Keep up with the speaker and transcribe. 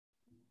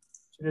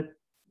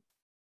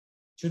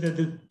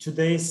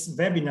today's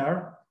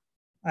webinar.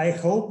 I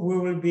hope we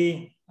will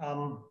be,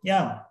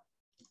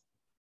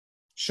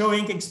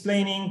 showing,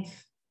 explaining,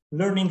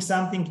 learning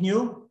something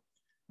new.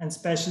 And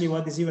especially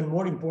what is even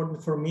more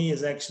important for me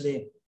is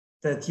actually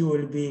that you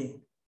will be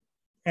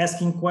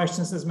asking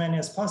questions as many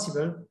as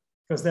possible,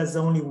 because that's the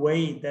only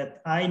way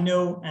that I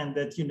know and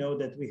that you know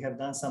that we have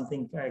done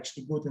something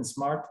actually good and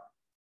smart.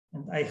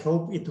 And I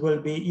hope it will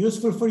be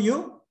useful for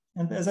you.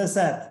 And as I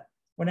said,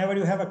 whenever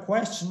you have a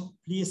question,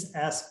 please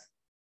ask,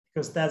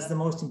 because that's the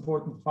most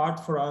important part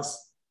for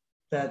us,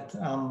 that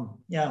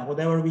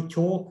whatever we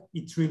talk,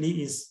 it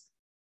really is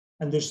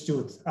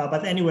understood.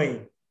 But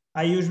anyway,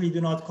 I usually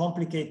do not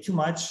complicate too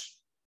much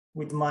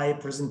with my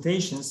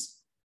presentations.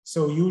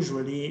 So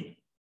usually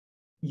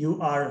you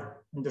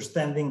are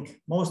understanding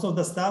most of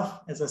the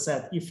stuff. As I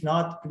said, if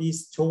not,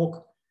 please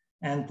talk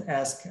and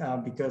ask,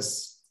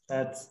 because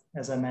that,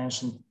 as I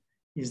mentioned,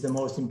 is the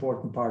most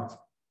important part.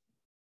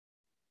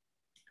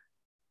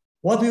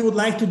 What we would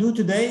like to do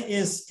today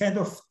is kind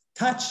of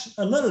touch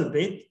a little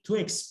bit to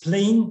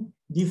explain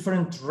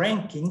different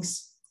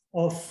rankings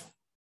of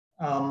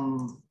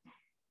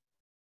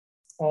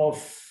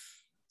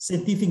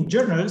scientific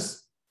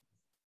journals.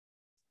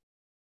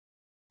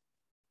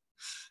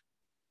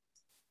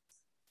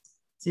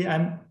 See,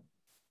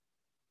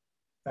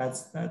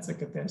 that's a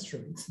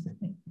catastrophe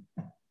today.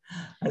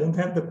 I don't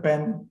have the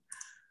pen.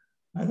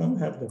 I don't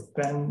have the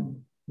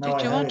pen. Now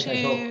I have it,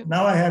 I hope.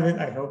 Now I have it,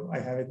 I hope I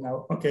have it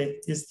now. Okay,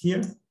 is it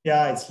here?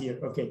 Yeah, it's here,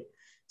 okay.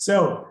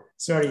 So,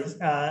 sorry,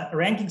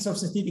 rankings of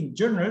scientific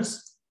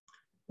journals.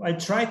 I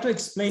try to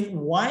explain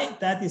why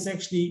that is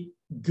actually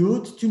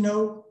good to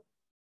know,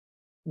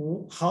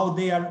 how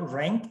they are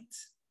ranked,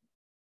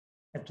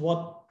 at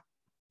what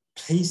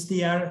place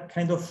they are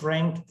kind of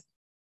ranked,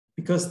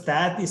 because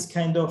that is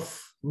kind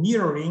of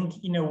mirroring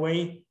in a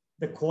way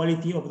the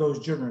quality of those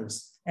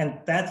journals. And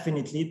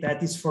definitely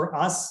that is for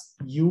us,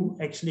 you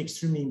actually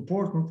extremely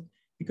important,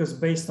 because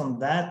based on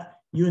that,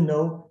 you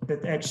know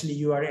that actually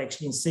you are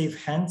actually in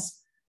safe hands.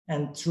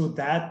 And through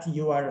that,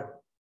 you are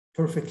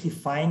perfectly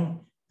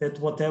fine that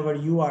whatever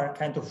you are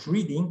kind of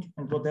reading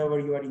and whatever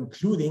you are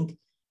including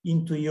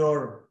into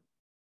your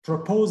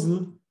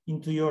proposal,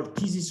 into your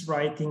thesis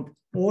writing,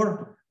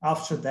 or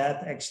after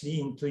that, actually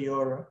into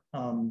your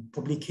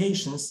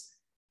publications,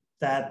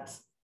 that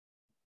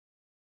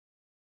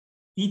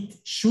it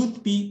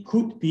should be,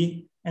 could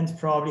be, and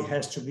probably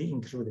has to be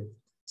included.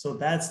 So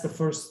that's the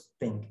first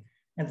thing.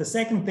 And the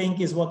second thing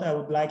is what I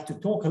would like to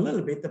talk a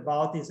little bit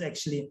about is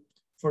actually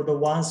for the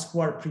ones who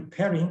are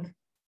preparing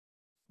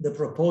the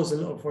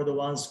proposal, or for the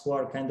ones who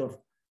are kind of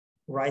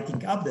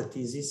writing up the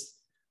thesis,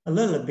 a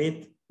little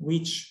bit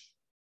which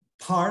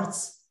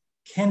parts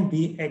can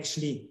be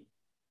actually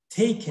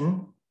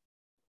taken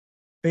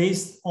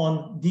based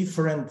on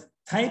different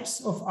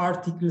types of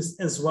articles,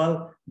 as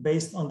well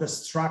based on the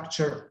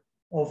structure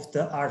of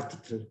the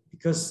article,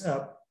 because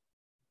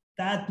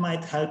that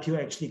might help you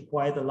actually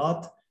quite a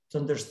lot to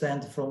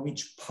understand from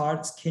which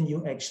parts can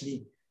you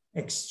actually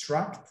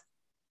extract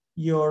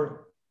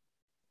your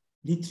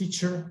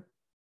literature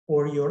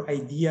or your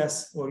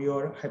ideas or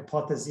your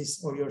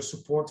hypothesis or your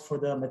support for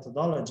the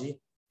methodology,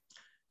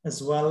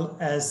 as well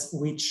as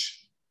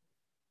which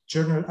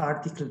journal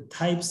article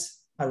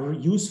types are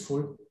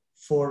useful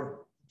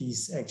for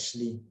this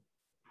actually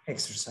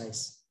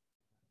exercise.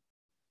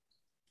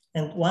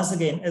 And once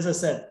again, as I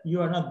said,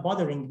 you are not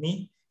bothering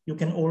me. You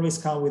can always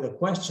come with a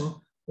question,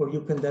 or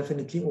you can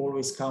definitely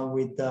always come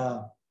with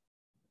the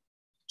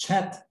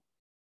chat,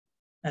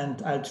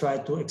 and I'll try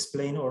to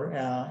explain or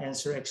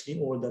answer actually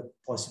all the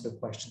possible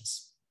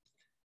questions.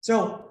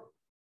 So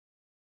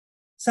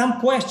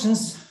some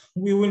questions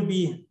we will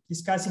be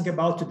discussing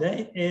about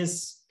today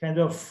is kind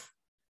of,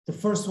 the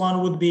first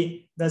one would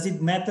be, does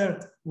it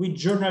matter which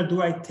journal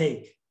do I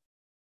take,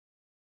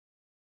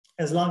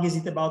 as long as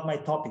it's about my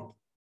topic?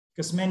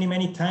 Because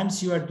many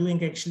times you are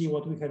doing actually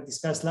what we have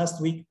discussed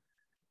last week,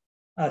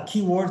 a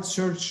keyword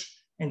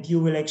search, and you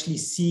will actually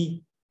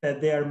see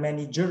that there are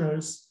many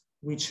journals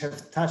which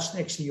have touched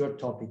actually your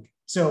topic.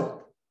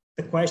 So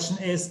the question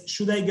is,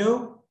 should I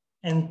go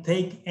and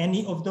take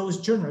any of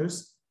those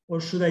journals, or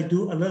should I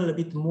do a little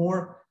bit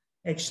more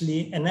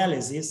actually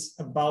analysis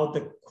about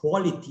the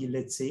quality,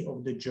 let's say,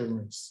 of the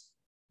journals?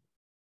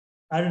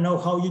 I don't know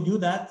how you do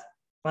that,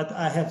 but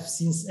I have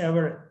since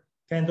ever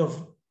kind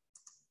of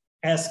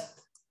asked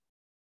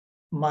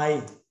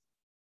my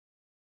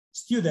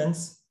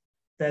students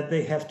that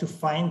they have to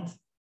find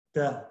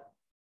the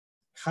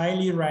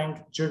highly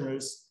ranked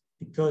journals,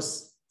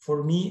 because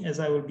for me, as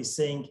I will be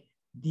saying,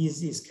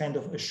 this is kind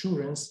of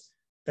assurance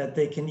that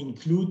they can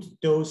include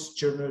those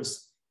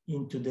journals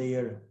into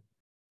their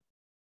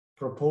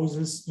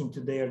proposals, into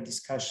their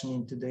discussion,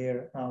 into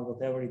their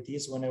whatever it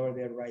is, whenever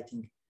they're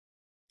writing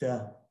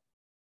the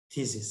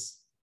thesis.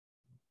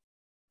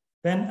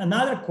 Then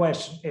another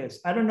question is,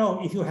 I don't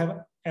know if you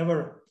have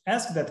ever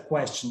asked that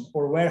question,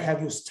 or where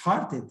have you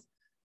started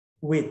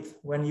with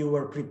when you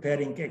were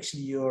preparing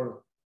actually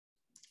your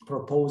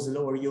proposal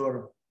or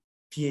your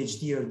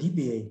PhD or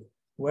DBA?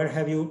 Where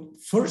have you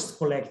first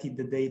collected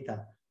the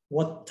data?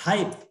 What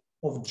type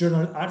of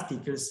journal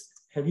articles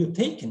have you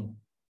taken?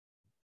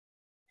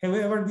 Have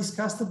you ever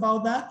discussed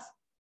about that?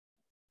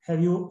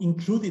 Have you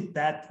included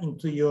that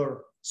into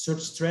your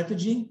search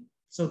strategy?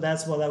 So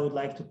that's what I would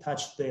like to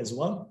touch today as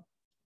well.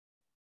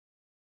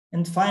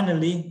 And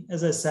finally,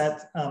 as I said,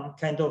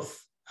 kind of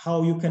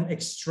how you can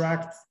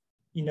extract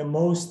in a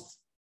most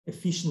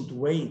efficient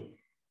way,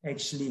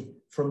 actually,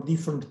 from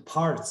different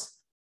parts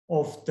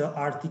of the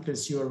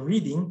articles you are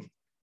reading,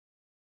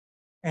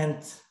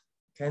 and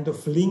kind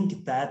of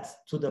link that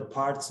to the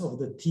parts of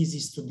the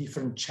thesis, to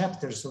different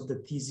chapters of the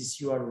thesis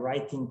you are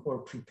writing or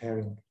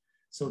preparing.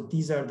 So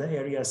these are the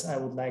areas I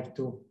would like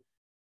to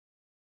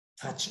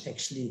touch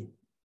actually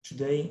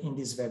today in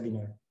this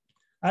webinar.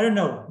 I don't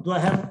know,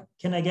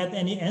 can I get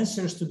any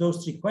answers to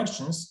those 3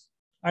 questions?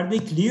 Are they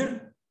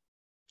clear?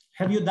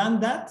 Have you done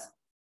that?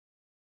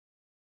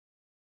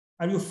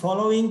 Are you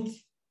following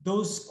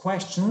those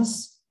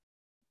questions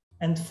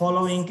and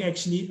following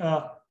actually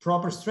a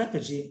proper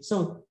strategy?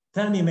 So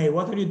tell me, May,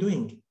 what are you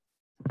doing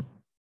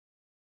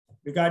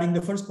regarding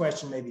the first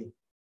question, maybe?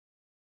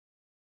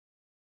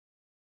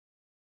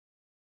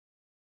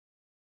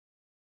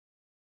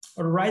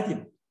 Or write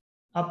it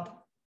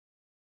up.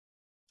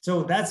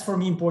 So that's for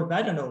me important.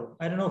 I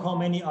don't know how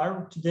many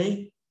are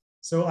today.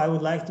 So I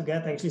would like to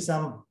get actually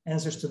some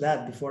answers to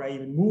that before I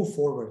even move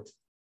forward.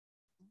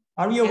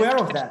 Are we aware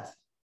of that?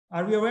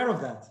 Are we aware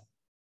of that?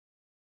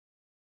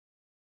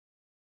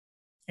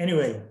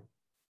 Anyway,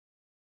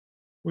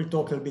 we'll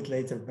talk a little bit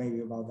later maybe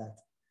about that.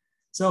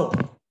 So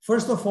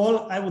first of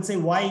all, I would say,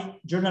 why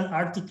journal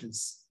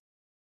articles?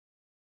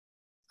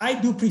 I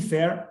do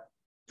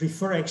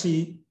prefer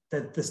actually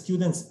that the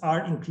students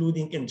are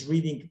including and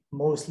reading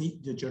mostly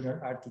the journal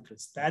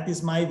articles. That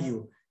is my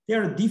view.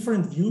 There are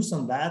different views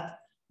on that.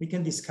 We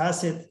can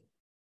discuss it.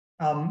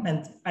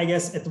 And I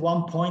guess at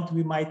one point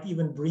we might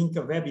even bring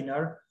a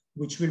webinar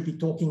which will be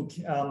talking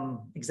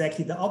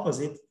exactly the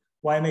opposite.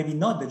 Why maybe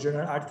not the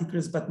journal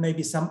articles, but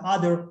maybe some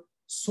other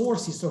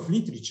sources of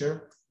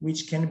literature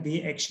which can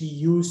be actually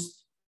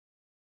used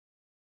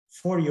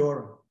for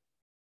your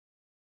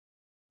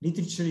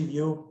literature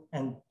review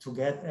and to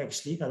get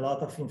actually a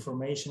lot of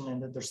information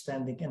and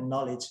understanding and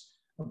knowledge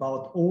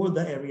about all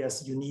the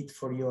areas you need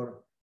for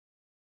your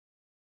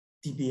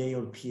DBA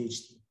or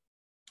PhD.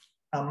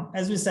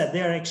 As we said,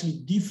 there are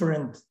actually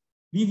different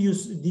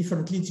reviews,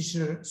 different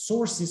literature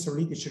sources or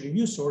literature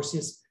review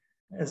sources.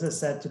 As I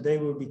said, today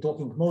we'll be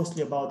talking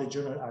mostly about the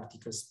journal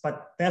articles,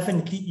 but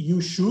definitely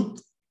you should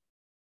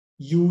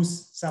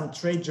use some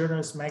trade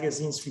journals,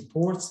 magazines,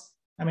 reports.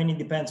 I mean, it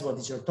depends what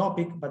is your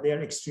topic, but they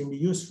are extremely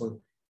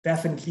useful.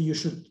 Definitely you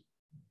should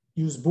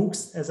use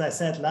books, as I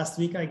said last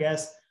week, I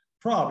guess,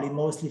 probably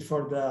mostly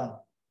for the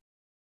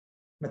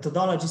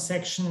methodology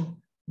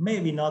section,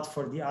 maybe not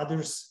for the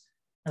others,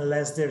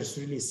 unless there's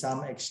really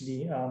some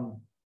actually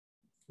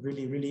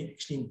really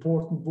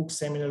important books,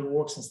 seminal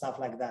works and stuff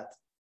like that.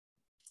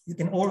 You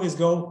can always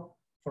go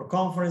for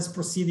conference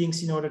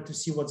proceedings in order to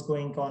see what's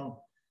going on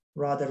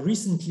rather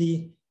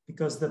recently,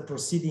 because the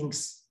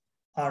proceedings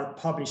are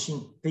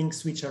publishing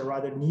things which are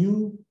rather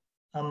new.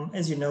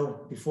 As you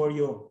know, before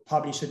you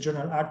publish a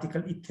journal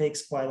article, it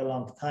takes quite a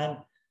long time.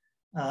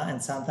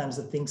 And sometimes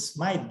the things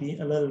might be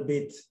a little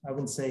bit, I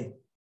wouldn't say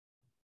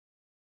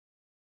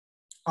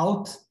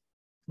out,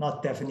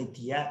 not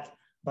definitely yet,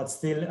 but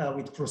still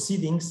with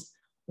proceedings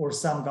or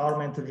some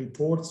governmental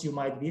reports, you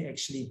might be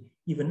actually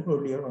even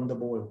earlier on the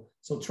ball.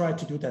 So try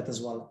to do that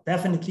as well.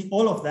 Definitely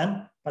all of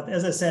them. But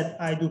as I said,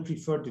 I do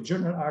prefer the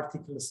journal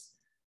articles.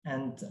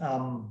 And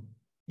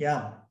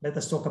yeah, let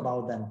us talk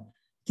about them.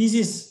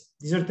 Thesis,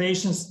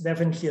 dissertations,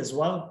 definitely as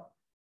well.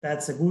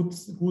 That's a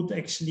good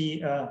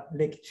actually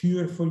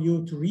lecture for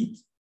you to read.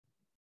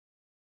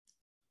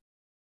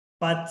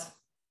 But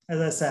as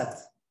I said,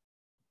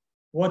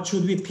 what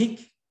should we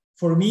pick?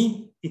 For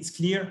me, it's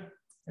clear.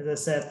 As I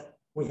said,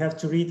 we have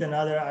to read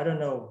another, I don't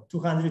know,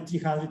 200,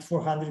 300,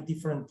 400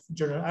 different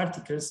journal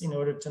articles in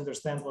order to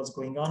understand what's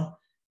going on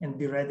and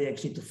be ready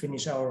actually to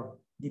finish our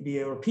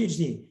DBA or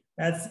PhD.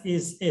 That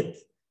is it,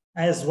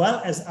 as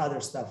well as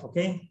other stuff,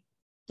 okay?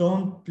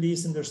 Don't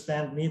please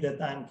understand me that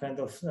I'm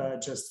kind of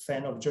just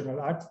fan of journal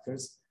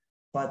articles,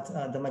 but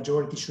the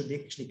majority should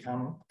actually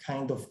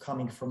kind of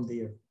coming from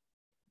there.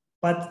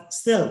 But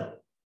still,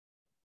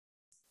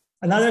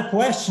 another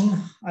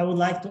question I would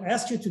like to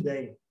ask you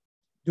today: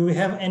 do we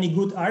have any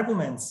good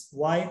arguments?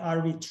 Why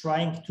are we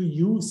trying to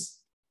use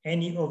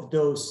any of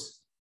those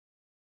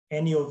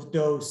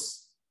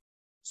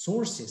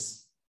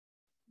sources?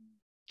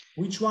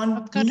 Which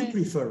one do you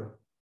prefer?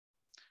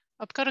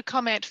 I've got a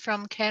comment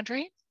from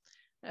Kendry.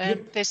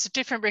 Yep. There's a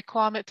different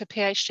requirement for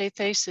PhD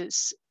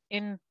thesis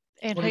in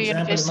For her example,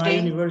 university. my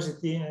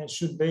university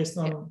should based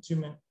on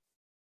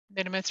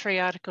minimum 3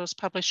 articles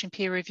published in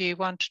peer review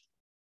 1.1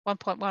 or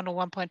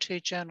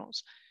 1.2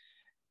 journals.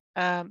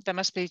 There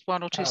must be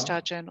 1 or 2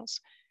 star journals.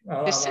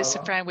 This is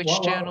the frame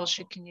which journals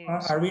you can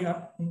use.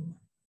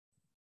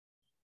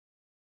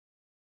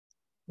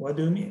 What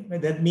do you mean?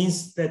 That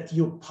means that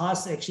you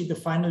pass actually the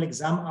final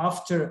exam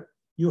after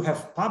you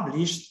have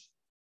published.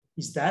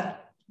 Is that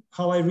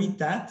how I read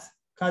that,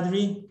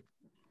 Kadri?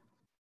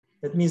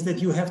 That means that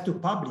you have to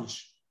publish.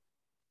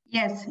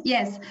 Yes,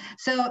 yes.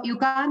 So you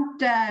can't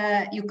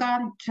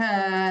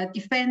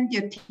defend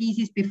your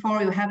thesis before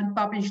you haven't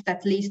published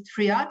at least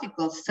 3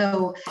 articles.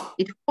 So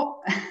it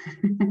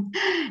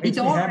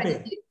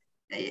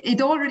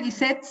already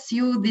sets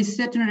you these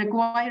certain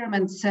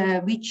requirements,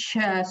 which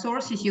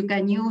sources you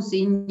can use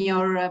in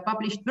your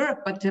published work.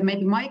 But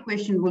maybe my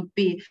question would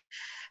be,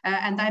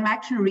 and I'm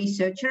actually a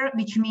researcher,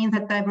 which means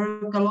that I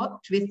work a lot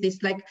with this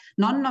like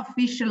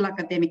non-official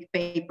academic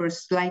papers,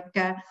 like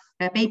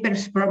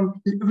papers from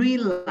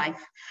real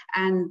life.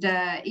 And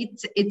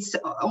it's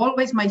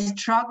always my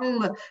struggle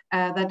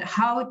that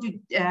how to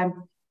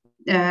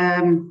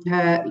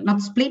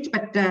not split,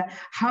 but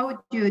how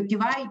to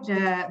divide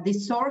the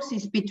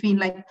sources between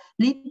like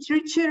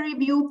literature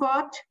review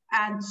part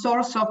and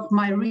source of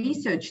my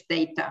research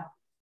data.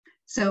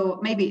 So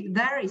maybe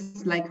there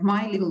is like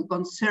my little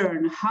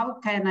concern. How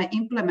can I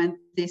implement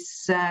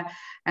this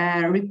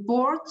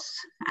reports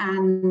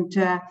and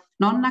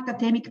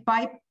non-academic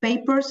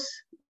papers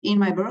in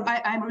my work?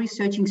 I'm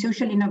researching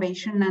social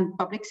innovation and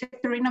public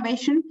sector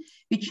innovation,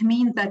 which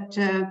means that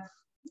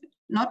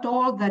not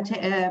all that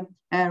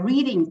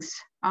readings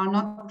are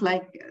not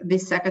like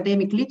this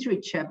academic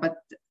literature, but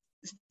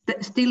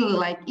still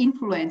like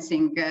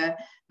influencing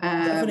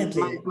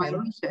my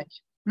research.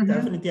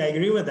 Definitely, I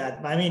agree with that.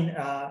 I mean,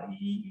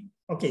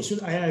 okay,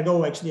 should I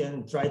go actually and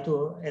try to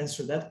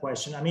answer that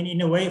question? I mean,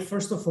 in a way,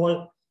 first of all,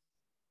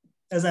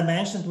 as I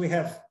mentioned, we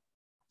have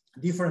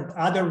different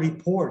other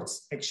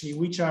reports actually,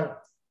 which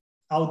are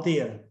out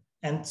there.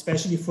 And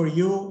especially for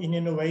you in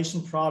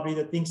innovation, probably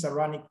the things are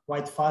running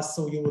quite fast.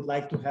 So you would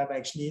like to have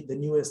actually the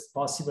newest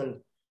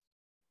possible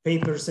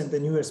papers and the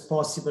newest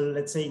possible,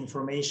 let's say,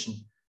 information.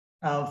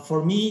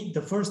 For me,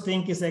 the first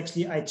thing is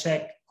actually I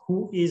check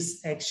who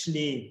is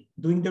actually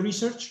doing the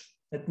research.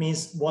 That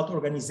means what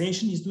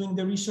organization is doing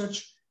the research,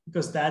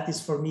 because that is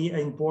for me an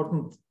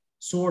important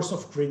source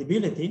of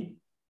credibility.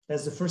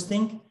 That's the first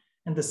thing.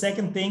 And the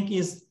second thing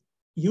is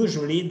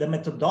usually the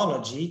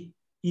methodology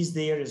is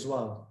there as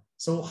well.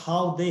 So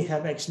how they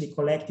have actually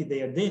collected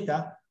their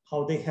data,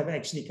 how they have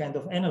actually kind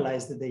of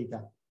analyzed the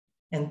data.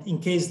 And in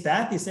case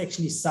that is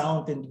actually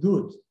sound and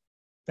good,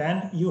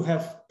 then you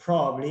have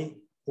probably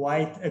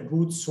quite a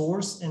good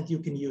source and you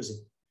can use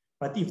it.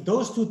 But if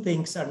those two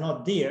things are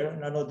not there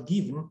and are not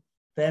given,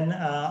 then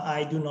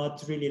I do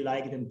not really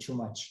like them too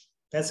much.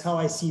 That's how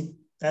I see,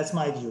 that's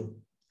my view.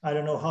 I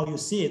don't know how you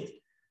see it,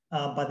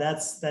 but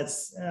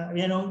that's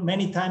you know,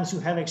 many times you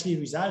have actually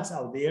results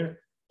out there,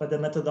 but the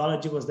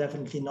methodology was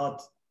definitely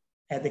not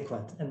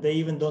adequate. And they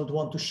even don't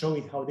want to show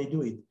it how they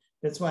do it.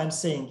 That's why I'm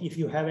saying if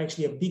you have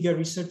actually a bigger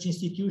research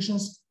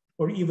institutions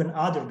or even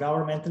other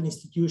governmental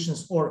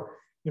institutions or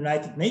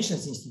United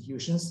Nations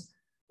institutions,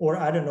 or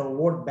I don't know,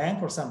 World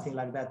Bank or something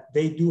like that,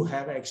 they do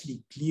have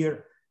actually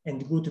clear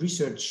and good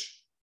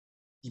research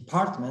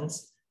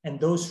departments. And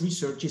those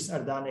researches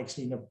are done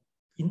actually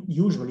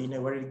usually in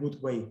a very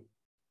good way,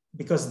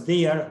 because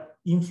they are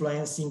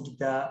influencing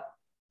the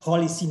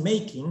policy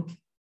making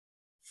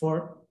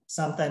for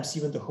sometimes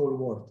even the whole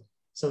world.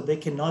 So they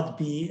cannot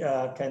be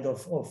kind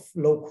of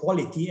low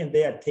quality, and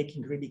they are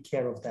taking really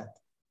care of that.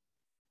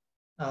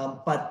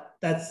 But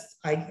that's,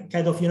 I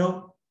kind of, you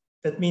know,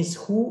 that means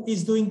who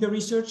is doing the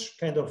research,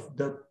 kind of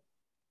the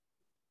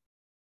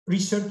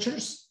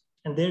researchers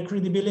and their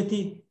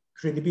credibility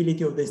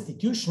of the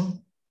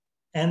institution,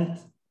 and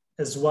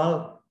as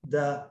well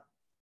the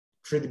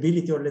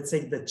credibility, or let's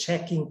say the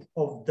checking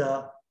of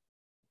the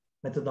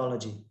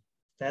methodology.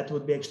 That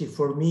would be actually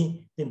for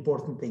me the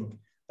important thing.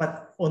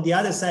 But on the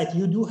other side,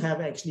 you do have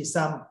actually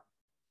some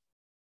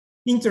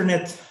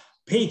internet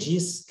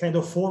pages, kind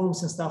of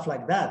forums and stuff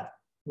like that,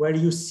 where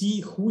you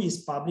see who is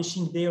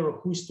publishing there or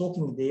who is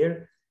talking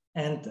there,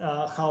 and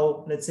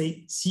how, let's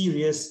say,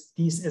 serious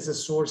this as a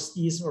source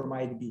is or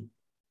might be.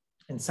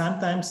 And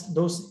sometimes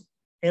those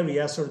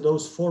areas or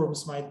those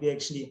forums might be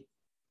actually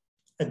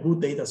a good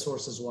data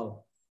source as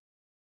well.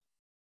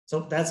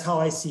 So that's how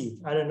I see it.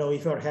 I don't know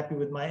if you're happy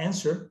with my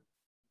answer,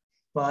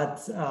 but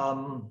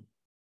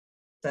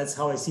that's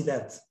how I see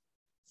that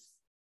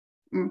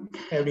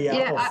area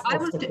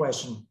of the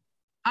question.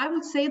 I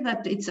would say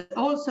that it's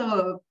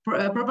also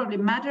probably a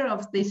matter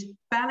of this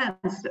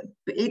balance.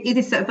 It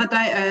is, but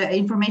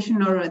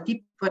information or a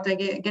tip what I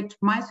get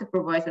from my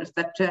supervisors,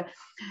 that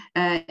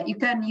you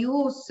can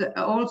use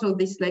also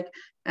this like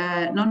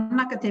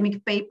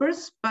non-academic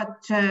papers, but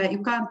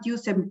you can't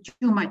use them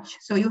too much.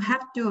 So you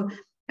have to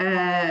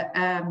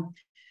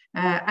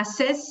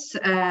assess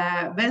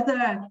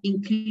whether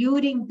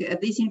including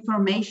this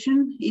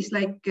information is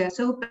like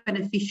so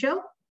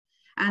beneficial.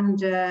 And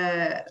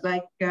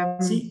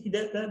see,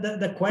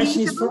 the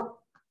question is for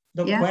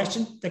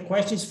the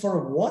question is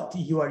for what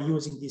you are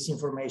using this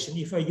information.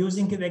 If you're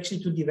using it actually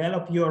to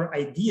develop your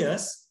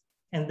ideas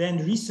and then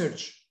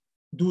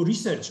do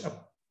research,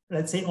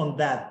 let's say on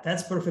that,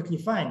 that's perfectly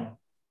fine.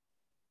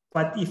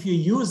 But if you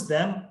use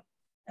them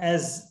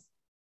as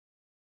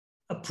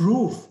a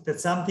proof that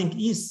something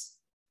is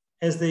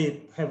as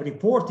they have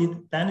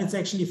reported, then it's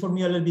actually for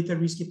me a little bit a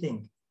risky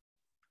thing.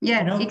 Yeah,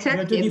 you know,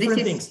 exactly. Two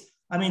different things.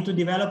 I mean, to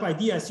develop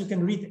ideas, you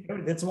can read,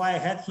 that's why I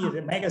had here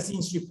the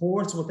magazines,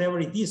 reports, whatever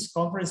it is,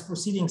 conference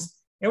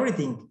proceedings,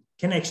 everything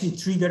can actually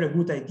trigger a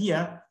good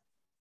idea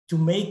to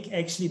make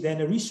actually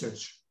then a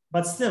research.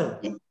 But still,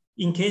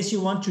 in case you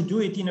want to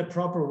do it in a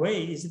proper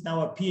way, is it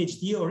now a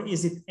PhD or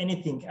is it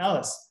anything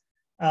else?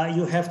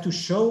 You have to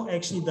show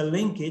actually the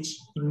linkage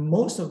in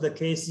most of the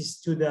cases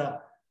to the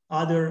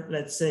other,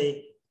 let's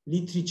say,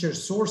 literature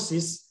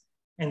sources.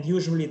 And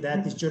usually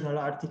that is journal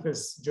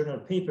articles, journal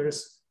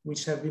papers,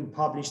 which have been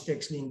published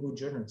actually in good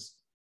journals.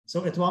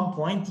 So at one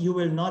point, you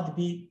will not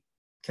be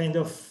kind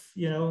of,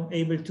 you know,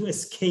 able to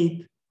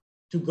escape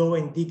to go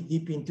and dig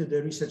deep into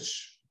the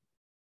research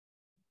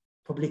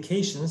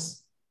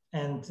publications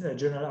and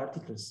journal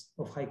articles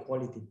of high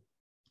quality.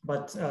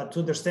 But to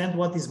understand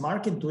what is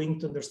market doing,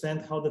 to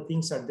understand how the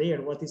things are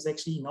there, what is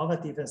actually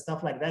innovative and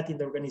stuff like that in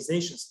the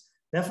organizations,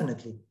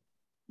 definitely.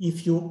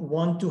 If you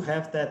want to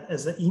have that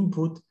as an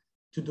input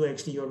to do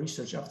actually your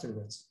research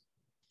afterwards.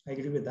 I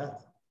agree with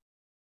that.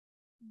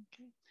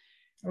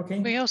 Okay.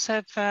 We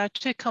also have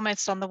 2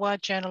 comments on the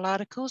wide journal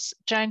articles.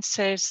 Jane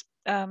says,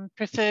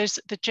 prefers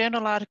the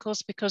journal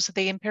articles because of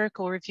the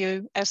empirical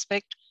review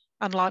aspect,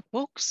 unlike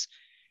books.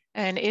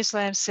 And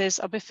Islam says,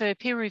 I prefer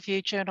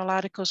peer-reviewed journal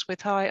articles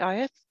with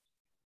high IF.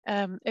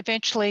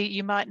 Eventually,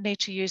 you might need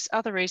to use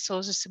other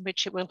resources in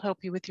which it will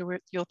help you with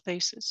your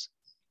thesis.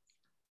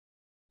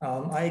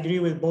 I agree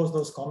with both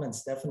those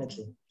comments,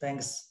 definitely.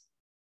 Thanks,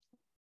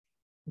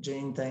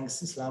 Jane.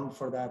 Thanks, Islam,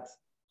 for that.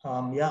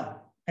 Yeah,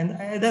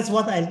 and that's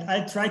what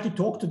I try to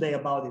talk today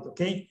about it,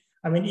 okay?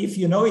 I mean, if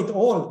you know it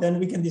all, then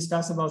we can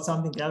discuss about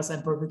something else.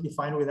 I'm perfectly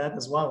fine with that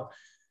as well.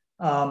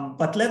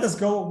 But let us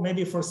go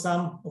maybe for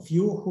some of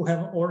you who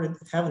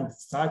haven't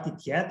started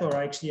yet or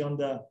actually on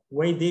the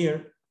way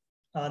there,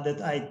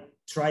 that I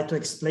try to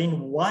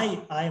explain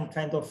why I am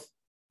kind of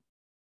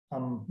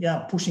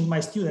pushing my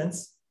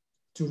students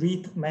to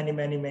read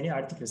many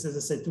articles. As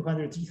I said,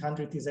 200,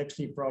 300 is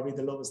actually probably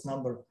the lowest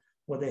number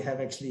what they have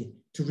actually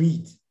to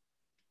read.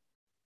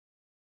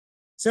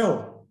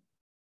 So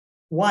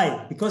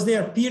why? Because they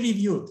are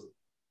peer-reviewed.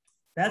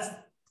 That's,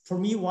 for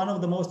me, one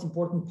of the most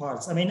important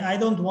parts. I mean, I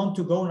don't want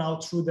to go now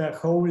through the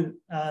whole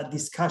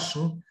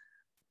discussion,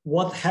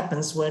 what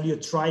happens when you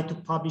try to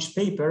publish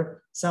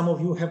paper. Some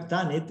of you have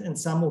done it, and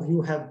some of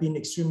you have been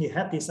extremely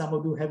happy. Some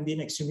of you have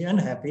been extremely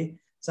unhappy.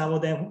 Some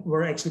of them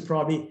were actually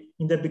probably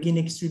in the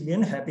beginning extremely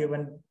unhappy.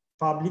 When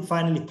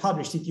finally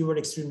published it, you were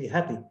extremely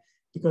happy,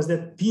 because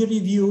the peer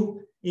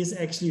review is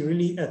actually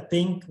really a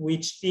thing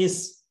which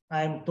is,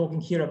 I'm talking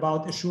here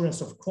about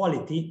assurance of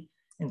quality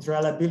and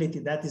reliability.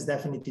 That is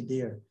definitely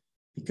there,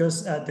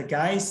 because the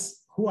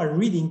guys who are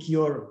reading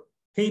your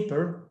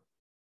paper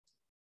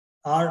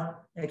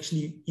are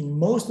actually, in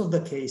most of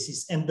the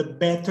cases, and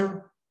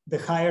the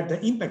higher the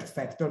impact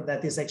factor,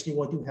 that is actually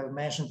what you have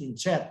mentioned in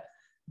chat,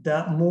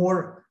 the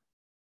more,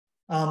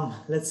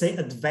 let's say,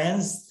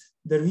 advanced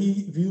the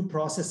review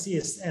process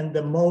is and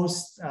the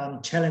most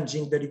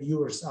challenging the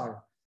reviewers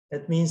are.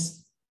 That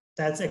means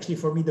that's actually,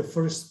 for me, the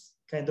first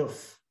kind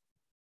of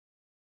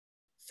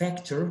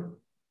factor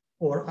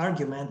or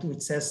argument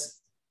which says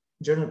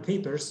journal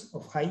papers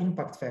of high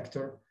impact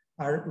factor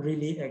are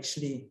really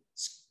actually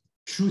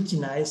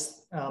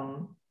scrutinized,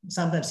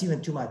 sometimes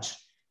even too much.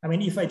 I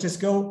mean, if I just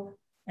go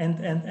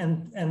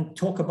and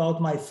talk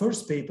about my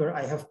first paper,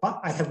 I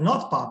have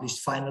not published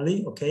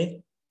finally,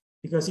 okay,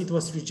 because it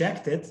was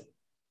rejected.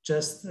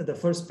 Just the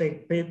first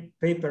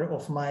paper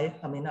of my,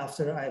 I mean,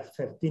 after I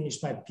have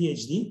finished my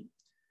PhD,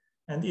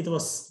 and it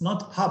was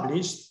not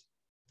published.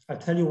 I'll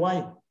tell you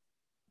why.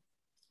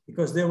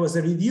 Because there was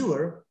a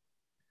reviewer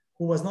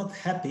who was not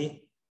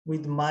happy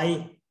with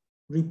my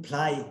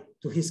reply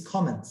to his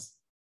comments.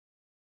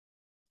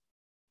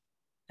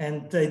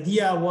 And the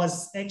idea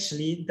was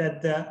actually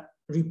that the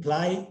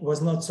reply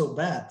was not so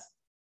bad,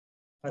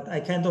 but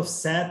I kind of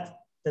said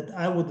that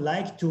I would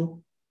like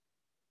to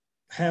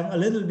have a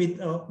little bit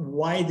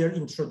wider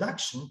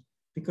introduction,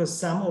 because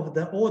some of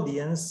the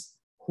audience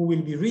who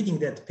will be reading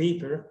that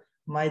paper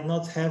might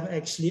not have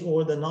actually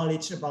all the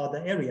knowledge about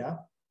the area.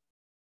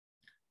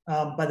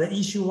 But the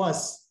issue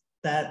was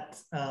that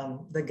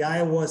the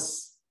guy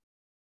was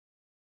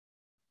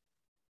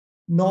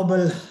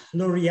Nobel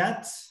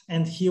laureate,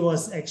 and he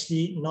was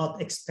actually not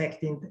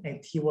expecting,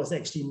 and he was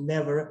actually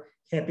never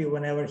happy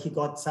whenever he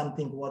got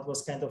something what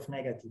was kind of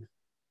negative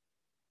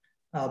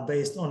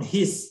based on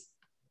his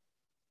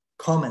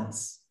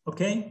comments.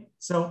 Okay,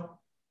 so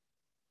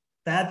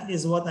that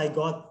is what I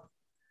got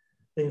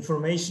the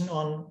information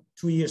on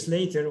 2 years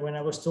later when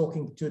I was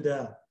talking to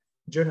the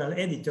journal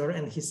editor,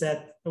 and he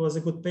said, it was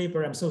a good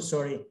paper, I'm so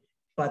sorry,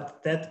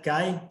 but that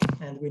guy,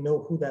 and we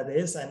know who that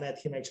is, I met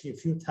him actually a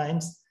few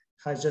times,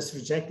 has just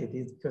rejected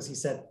it because he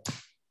said,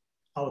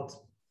 out,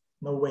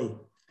 no way.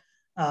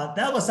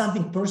 That was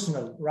something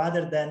personal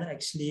rather than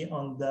actually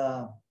on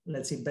the,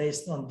 let's say,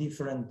 based on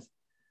different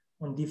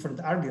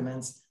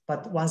arguments.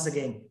 But once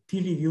again,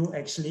 peer review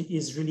actually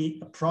is really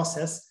a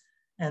process,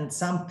 And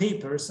some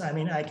papers, I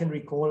mean, I can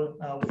recall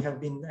we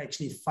have been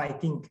actually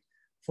fighting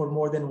for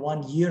more than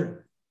 1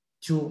 year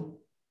to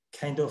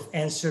kind of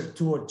answer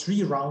 2 or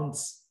 3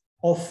 rounds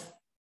of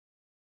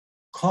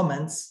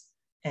comments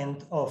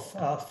and of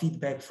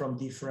feedback from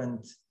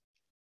different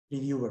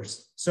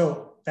reviewers.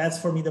 So that's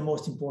for me the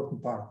most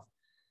important part.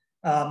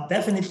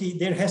 Definitely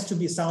there has to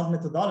be sound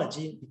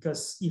methodology,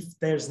 because if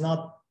there's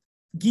not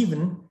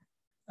given,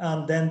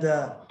 then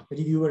the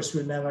reviewers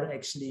will never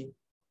actually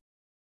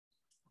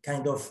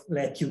kind of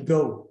let you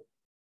go.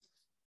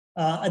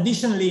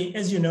 Additionally,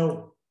 as you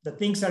know, the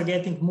things are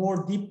getting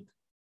more deep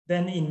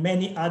than in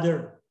many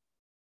other,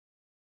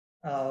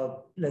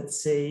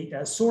 let's say,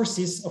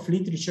 sources of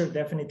literature,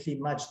 definitely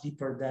much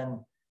deeper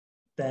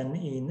than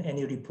in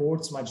any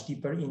reports, much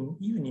deeper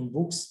even in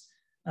books,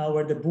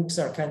 where the books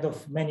are kind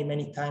of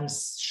many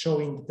times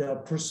showing the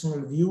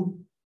personal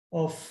view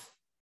of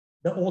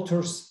the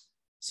authors.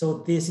 So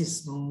this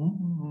is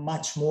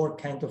much more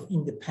kind of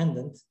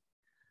independent.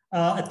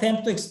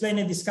 Attempt to explain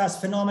and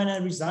discuss phenomena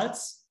and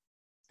results.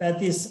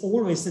 That is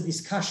always a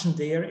discussion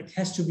there. It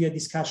has to be a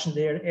discussion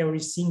there. Every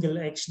single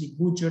actually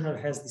good journal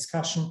has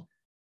discussion.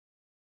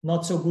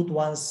 Not so good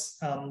ones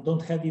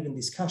don't have even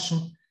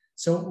discussion.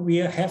 So we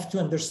have to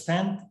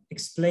understand,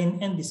 explain,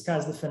 and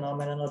discuss the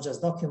phenomena, not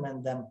just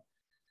document them.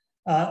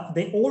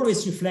 They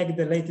always reflect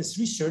the latest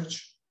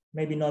research,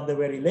 maybe not the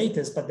very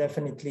latest, but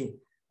definitely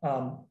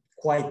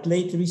quite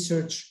late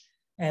research.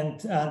 And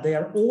they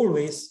are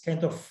always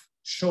kind of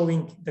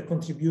showing the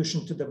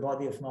contribution to the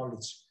body of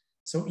knowledge.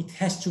 So it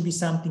has to be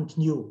something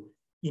new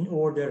in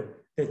order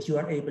that you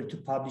are able to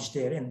publish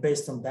there. And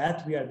based on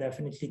that, we are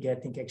definitely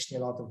getting actually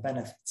a lot of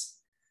benefits.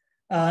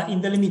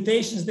 In the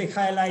limitations, they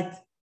highlight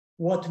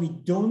what we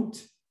don't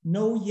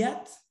know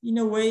yet in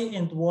a way,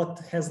 and what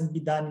hasn't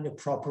been done in a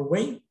proper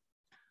way,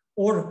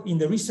 or in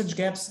the research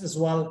gaps as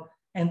well.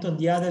 And on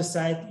the other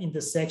side, in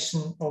the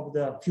section of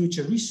the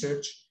future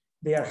research,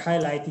 they are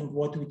highlighting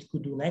what we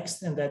could do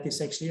next. And that is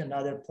actually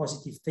another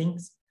positive thing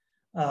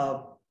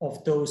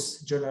of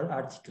those journal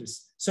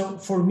articles. So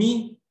for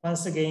me,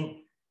 once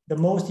again, the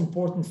most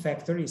important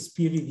factor is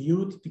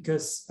peer-reviewed,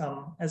 because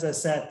as I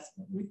said,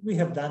 we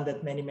have done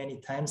that many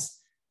times.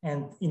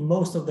 And in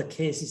most of the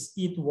cases,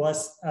 it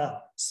was a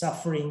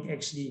suffering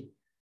actually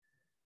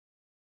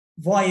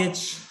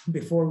voyage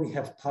before we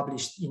have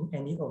published in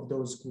any of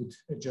those good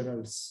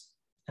journals.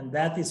 And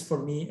that is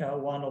for me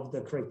one of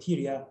the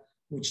criteria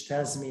which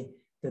tells me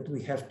that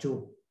we have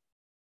to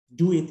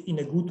do it in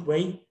a good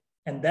way.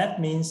 And that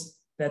means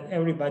that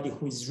everybody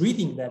who is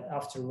reading that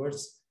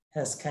afterwards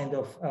has kind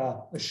of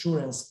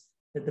assurance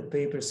that the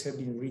papers have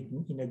been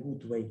written in a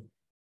good way.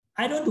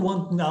 I don't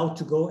want now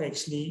to go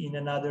actually in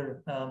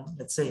another,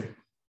 let's say,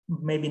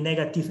 maybe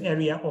negative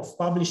area of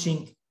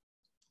publishing,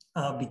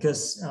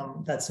 because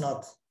that's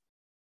not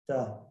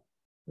the,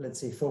 let's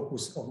say,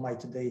 focus of my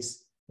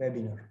today's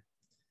webinar.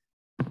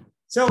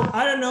 So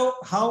I don't know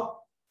how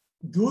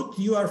good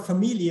you are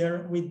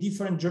familiar with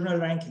different journal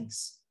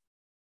rankings.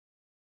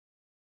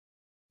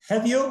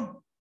 Have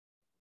you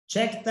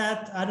checked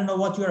that? I don't know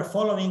what you are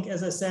following.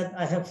 As I said,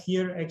 I have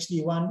here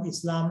actually one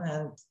Islam,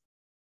 and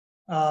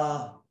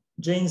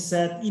Jane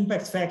said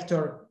impact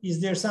factor.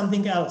 Is there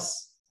something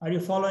else? Are you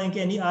following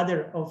any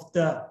other of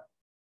the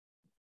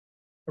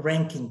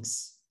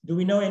rankings? Do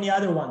we know any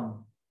other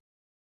one?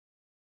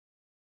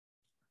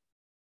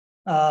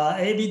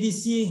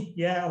 ABDC,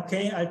 yeah,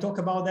 okay, I'll talk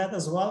about that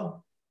as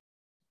well.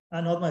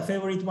 Not my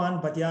favorite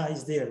one, but yeah,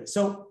 it's there.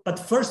 So, but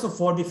first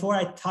of all, before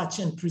I touch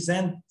and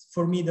present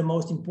for me the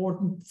most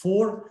important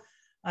 4,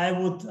 I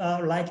would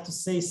like to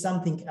say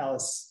something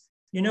else.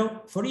 You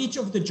know, for each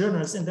of the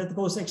journals, and that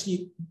goes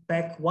actually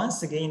back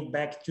once again,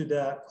 back to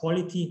the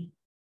quality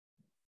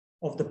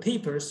of the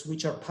papers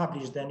which are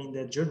published then in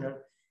the journal,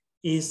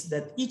 is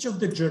that each of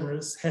the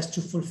journals has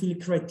to fulfill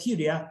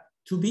criteria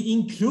to be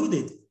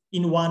included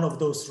in one of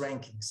those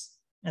rankings.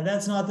 And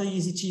that's not the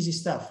easy, cheesy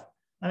stuff.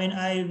 I mean,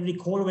 I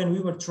recall when we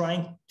were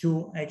trying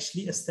to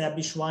actually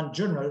establish one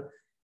journal,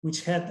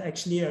 which had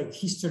actually a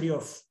history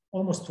of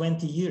almost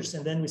 20 years.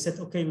 And then we said,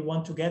 okay, we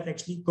want to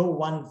go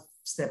one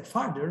step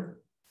further.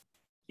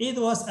 It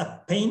was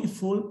a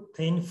painful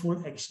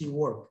actually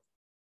work.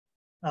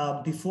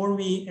 Before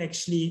we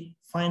actually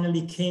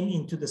finally came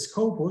into the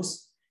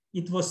Scopus,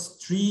 it was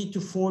 3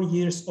 to 4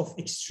 years of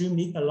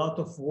extremely a lot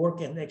of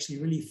work, and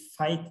actually really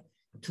fight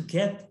to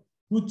get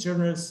good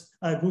journals,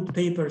 good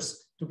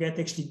papers, to get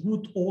actually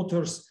good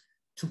authors,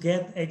 to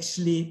get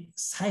actually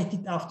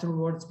cited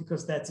afterwards,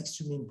 because that's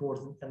extremely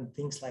important, and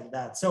things like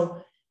that.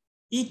 So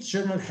each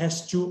journal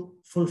has to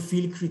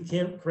fulfill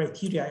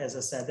criteria, as I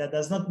said. That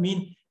does not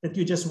mean that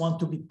you just want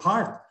to be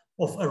part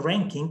of a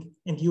ranking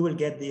and you will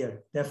get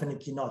there.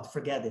 Definitely not,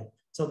 forget it.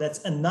 So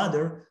that's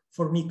another,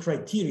 for me,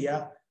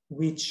 criteria,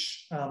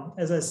 which,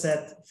 as I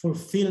said,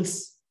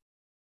 fulfills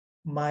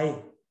my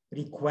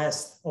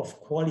request of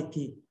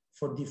quality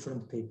for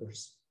different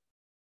papers,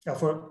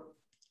 for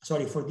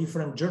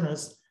different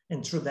journals,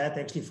 and through that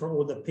actually for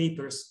all the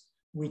papers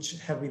which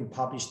have been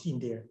published in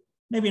there.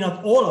 Maybe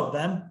not all of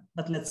them,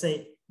 but let's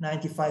say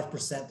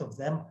 95% of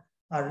them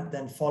are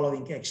then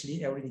following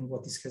actually everything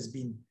what this has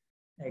been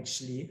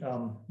actually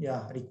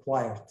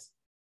required.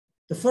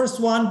 The first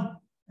one,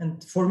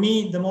 and for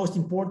me the most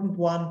important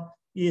one,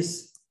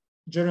 is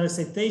journal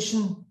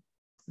citation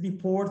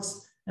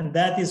reports, and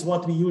that is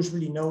what we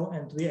usually know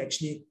and we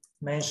actually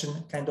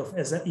mention kind of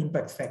as an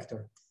impact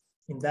factor.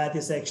 And that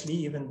is actually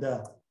even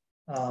the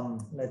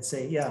let's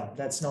say,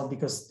 that's known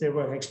because there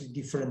were actually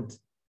different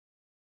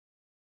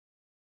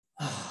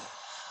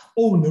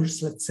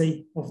owners, let's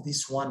say, of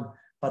this one.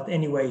 But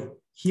anyway,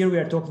 here we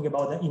are talking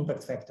about the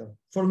impact factor.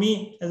 For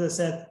me, as I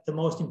said, the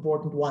most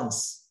important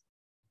ones.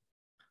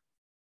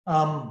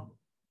 The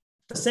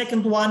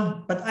second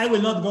one, but I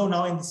will not go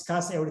now and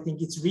discuss everything.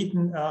 It's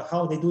written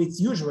how they do it.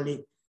 It's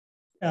usually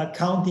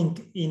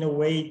counting in a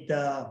way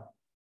the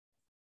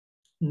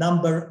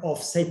number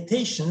of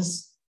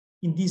citations,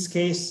 in this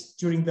case,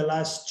 during the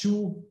last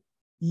 2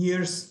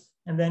 years.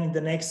 And then in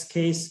the next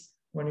case,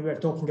 when we are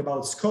talking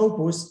about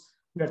Scopus,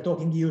 we are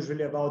talking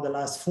usually about the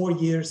last 4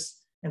 years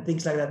and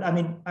things like that. I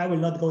mean, I will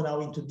not go now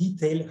into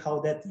detail how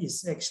that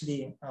is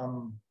actually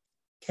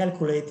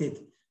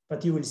calculated,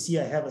 but you will see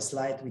I have a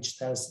slide which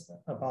tells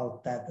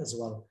about that as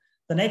well.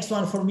 The next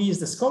one for me is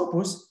the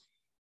Scopus.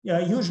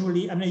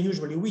 Usually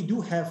we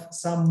do have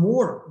some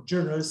more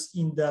journals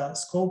in the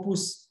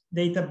Scopus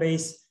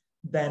database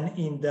than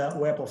in the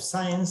Web of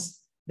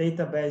Science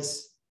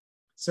database.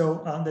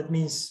 So that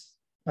means,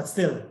 but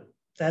still,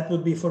 that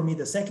would be for me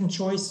the second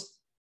choice.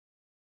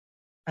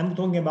 I'm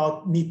talking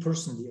about me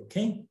personally,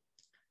 okay?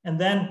 And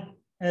then,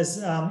 as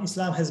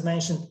Islam has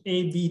mentioned,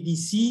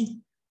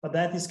 ABDC, but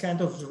that is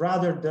kind of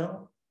rather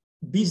the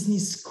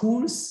business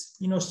schools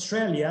in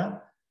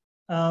Australia,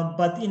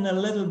 but in a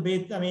little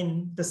bit, I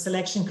mean, the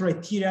selection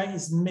criteria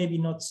is maybe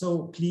not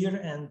so clear,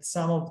 and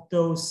some of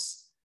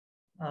those,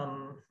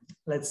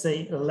 let's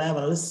say,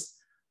 levels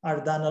are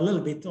done a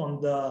little bit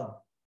on the,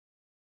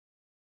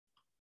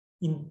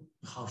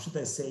 how should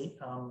I say,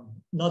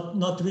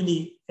 not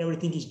really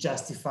everything is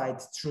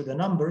justified through the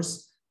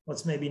numbers.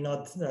 What's maybe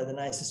not the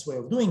nicest way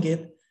of doing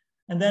it.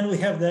 And then we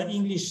have the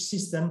English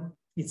system.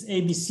 It's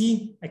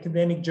ABC,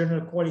 Academic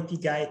Journal Quality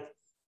Guide.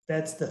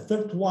 That's the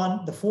third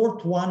one. The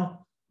fourth one,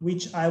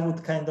 which I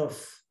would kind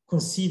of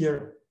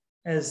consider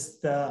as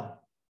the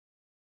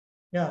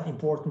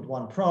important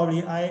one.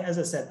 Probably, as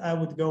I said, I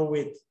would go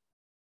with,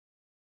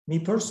 me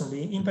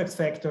personally, Impact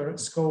Factor,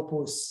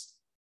 Scopus,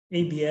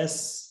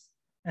 ABS,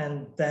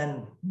 and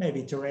then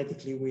maybe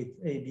theoretically with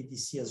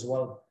ABDC as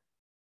well.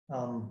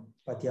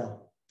 But yeah,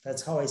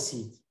 that's how I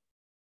see it.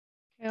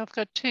 Okay, I've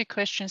got 2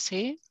 questions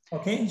here.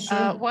 Okay,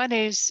 sure. One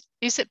is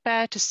it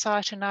bad to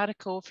cite an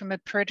article from a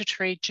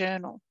predatory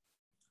journal?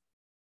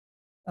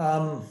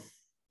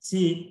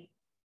 See,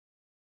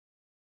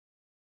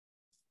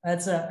 I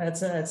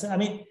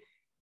mean,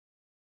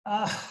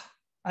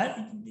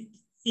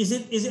 is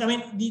it, I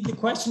mean, the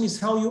question is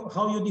how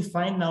you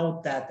define now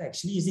that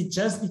actually. Is it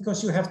just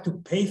because you have to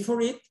pay for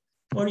it,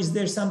 or is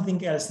there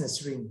something else,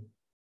 Nasreen?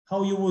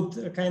 How you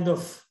would kind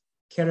of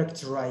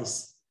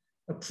characterize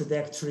a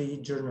predatory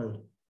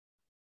journal?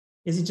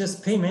 Is it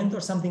just payment or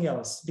something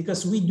else?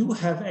 Because we do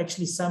have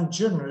actually some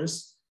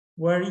journals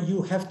where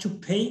you have to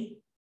pay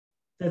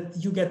that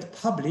you get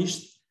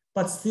published,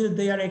 but still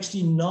they are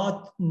actually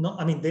not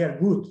I mean, they are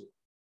good.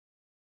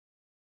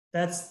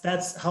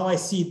 That's how I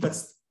see it.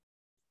 But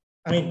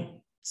I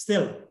mean,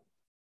 still,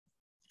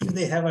 if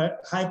they have a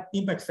high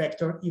impact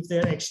factor, if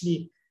they're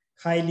actually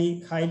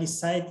highly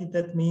cited,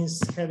 that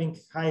means having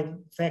high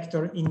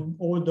factor in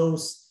all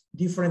those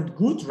different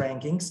good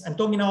rankings. I'm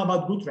talking now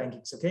about good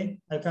rankings, okay?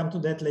 I'll come to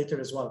that later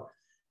as well.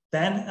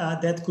 Then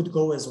that could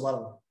go as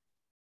well.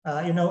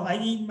 You know,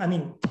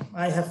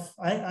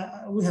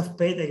 we have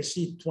paid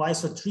actually 2 or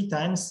 3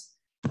 times.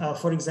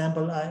 For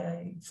example,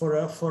 for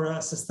a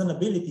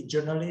sustainability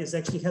journal, it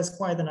actually has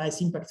quite a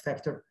nice impact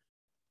factor.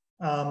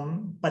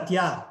 But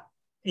yeah,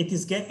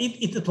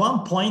 it at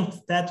one point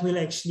that will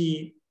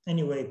actually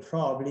anyway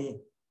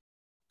probably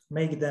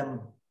make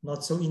them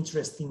not so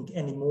interesting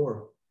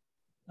anymore.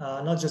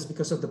 Not just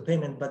because of the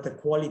payment, but the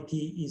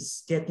quality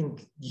is getting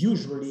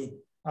usually,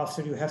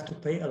 after you have to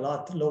pay a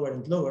lot, lower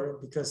and lower,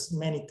 because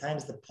many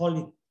times the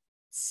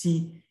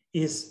policy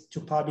is to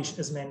publish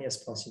as many as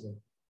possible.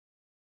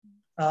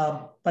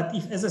 But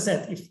if, as I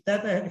said, if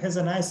that has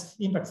a nice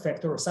impact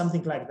factor or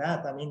something like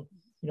that, I mean,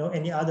 you know,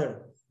 any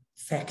other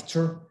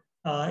factor,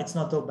 it's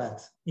not so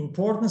bad.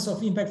 Importance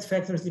of impact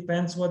factors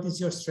depends what is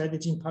your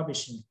strategy in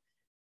publishing.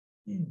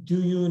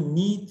 Do you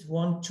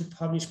want to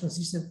publish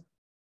consistent?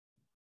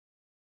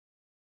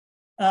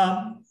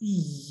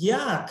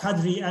 Yeah,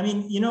 Kadri, I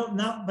mean, you know,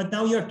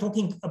 now you're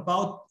talking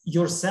about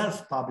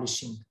yourself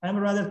publishing. I'm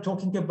rather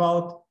talking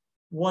about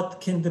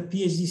what can the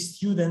PhD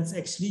students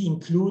actually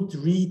include,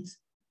 read,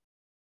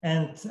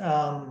 and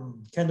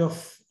kind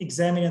of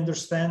examine,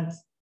 understand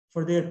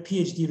for their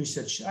PhD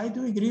research. I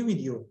do agree with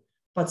you,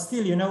 but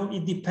still, you know,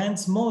 it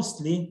depends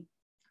mostly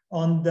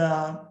on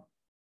the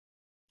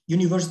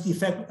university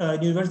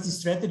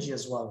strategy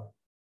as well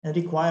and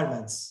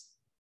requirements.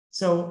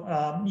 So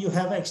you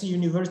have actually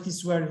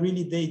universities where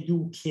really they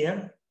do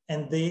care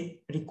and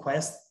they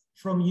request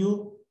from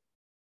you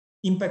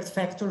impact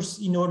factors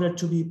in order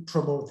to be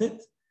promoted.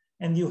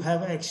 And you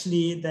have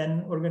actually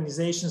then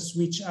organizations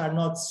which are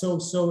not so,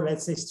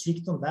 let's say,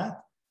 strict on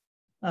that.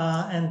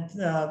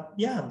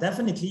 Yeah,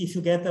 definitely, if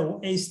you get an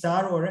A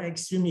star or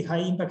extremely high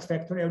impact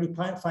factor every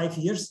 5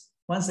 years,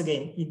 once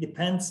again, it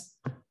depends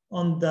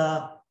on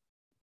the,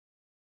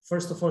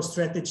 first of all,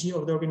 strategy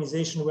of the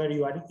organization where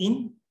you are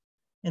in.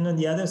 And on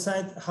the other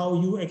side, how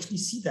you actually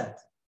see that.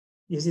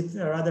 Is it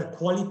rather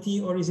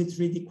quality or is it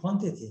really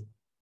quantity?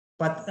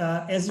 But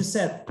as you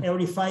said,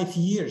 every 5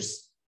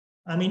 years,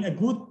 I mean, a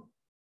good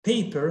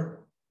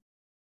paper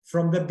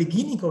from the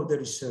beginning of the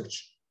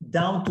research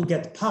down to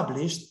get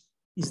published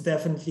is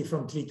definitely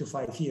from 3 to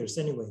 5 years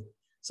anyway.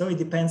 So it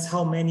depends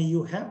how many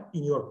you have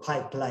in your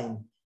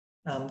pipeline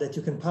that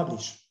you can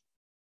publish.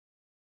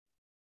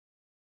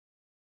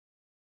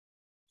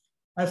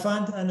 I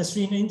found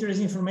Nasreen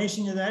interesting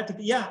information in the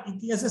article. Yeah,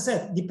 as I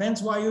said,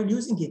 depends why you're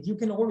using it. You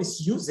can always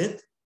use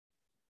it,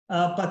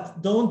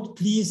 but don't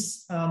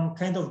please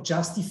kind of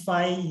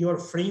justify your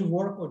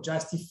framework or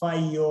justify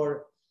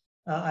your,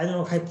 I don't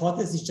know,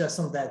 hypothesis just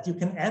on that. You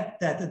can add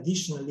that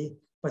additionally,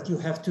 but you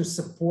have to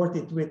support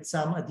it with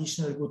some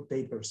additional good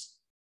papers.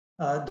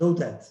 Do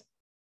that.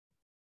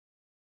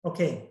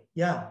 Okay,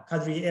 yeah,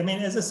 Kadri. I mean,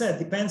 as I said,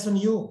 depends on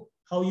you,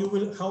 how you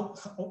will,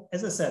 how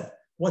as I said,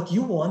 what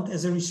you want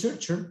as a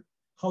researcher,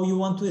 how you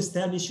want to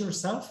establish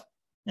yourself,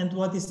 and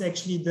what is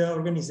actually the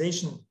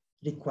organization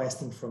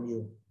requesting from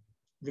you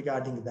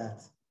regarding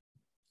that.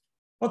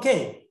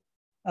 Okay.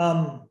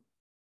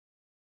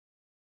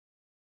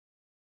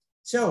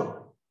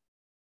 So,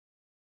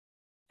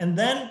 and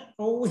then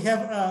we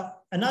have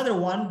another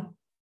one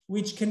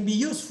which can be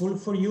useful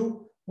for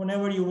you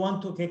whenever you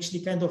want to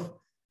actually kind of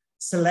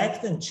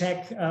select and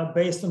check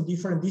based on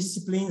different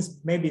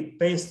disciplines, maybe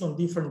based on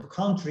different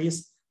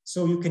countries.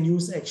 So you can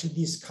use actually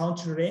this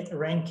country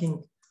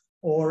ranking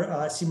or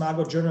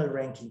Simago journal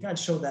ranking. I'll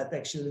show that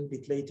actually a little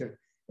bit later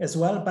as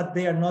well, but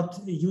they are not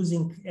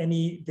using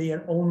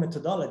their own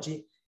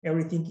methodology.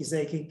 Everything is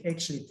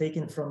actually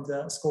taken from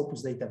the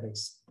Scopus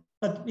database,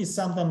 but it's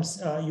sometimes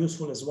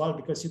useful as well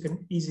because you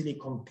can easily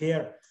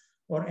compare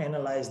or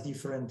analyze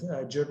different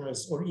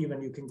journals, or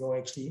even you can go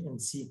actually and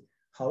see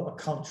how a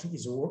country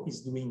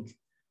is doing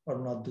or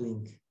not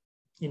doing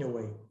in a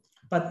way.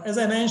 But as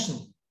I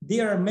mentioned,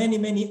 there are many,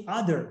 many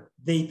other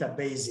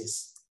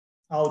databases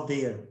out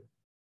there.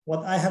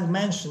 What I have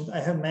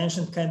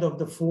mentioned kind of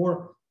the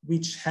 4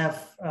 which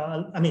have,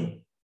 I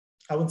mean,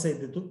 I wouldn't say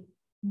the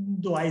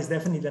DOI is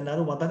definitely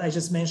another one, but I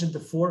just mentioned the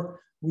 4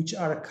 which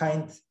are a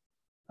kind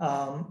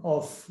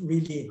of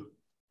really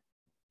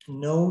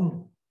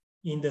known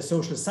in the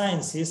social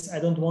sciences. I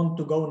don't want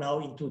to go now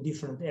into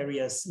different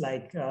areas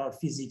like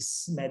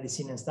physics,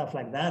 medicine, and stuff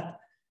like that.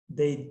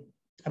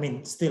 I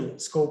mean, still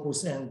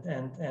Scopus and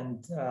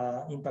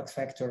impact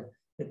factor,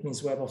 that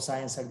means Web of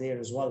Science are there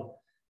as well,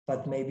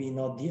 but maybe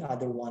not the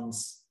other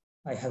ones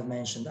I have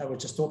mentioned. I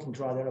was just talking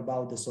rather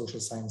about the social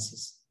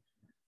sciences.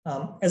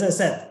 As I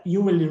said,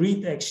 you will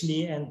read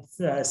actually and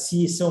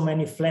see so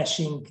many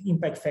flashing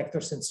impact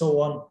factors and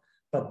so on,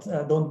 but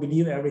don't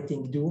believe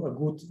everything. Do a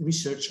good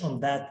research on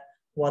that.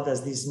 What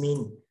does this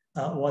mean?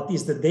 What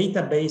is the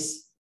database?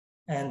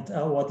 And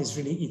what is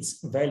really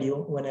its value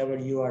whenever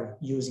you are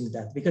using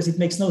that? Because it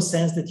makes no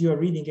sense that you are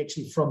reading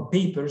actually from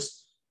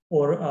papers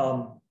or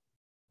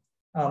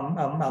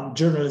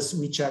journals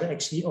which are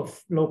actually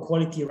of low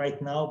quality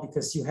right now,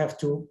 because you have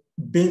to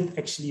build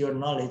actually your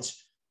knowledge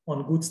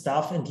on good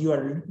stuff, and you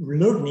are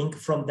learning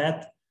from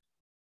that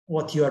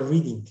what you are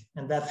reading,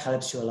 and that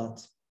helps you a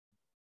lot.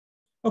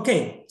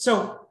 Okay,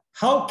 so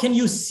how can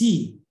you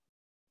see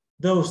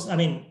those? I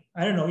mean,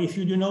 I don't know if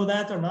you do know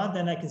that or not,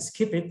 then I can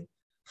skip it.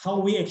 How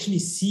we actually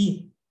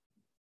see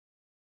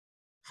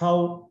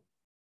how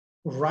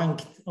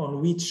ranked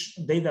on which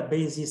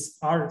databases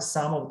are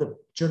some of the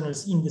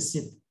journals in the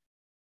SIP,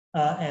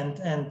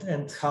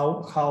 and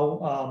how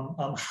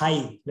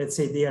high, let's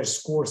say, their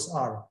scores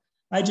are.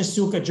 I just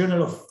took a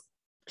Journal of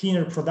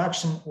Cleaner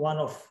Production, one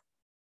of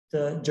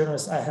the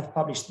journals I have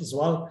published as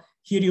well.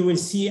 Here you will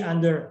see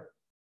under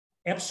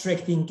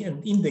abstracting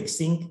and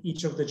indexing,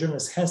 each of the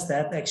journals has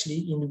that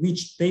actually, in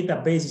which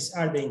databases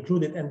are they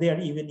included, and they are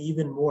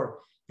even more.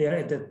 They are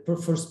at the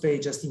first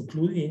page, just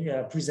including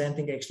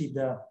presenting actually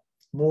the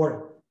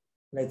more,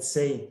 let's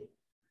say,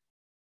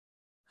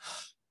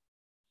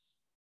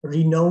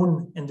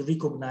 renowned and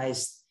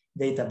recognized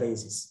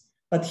databases.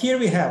 But here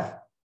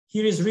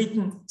is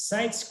written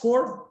site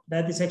score,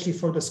 that is actually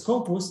for the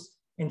Scopus,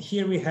 and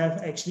here we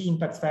have actually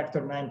impact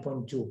factor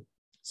 9.2.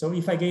 So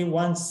if I go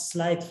one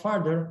slide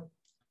further,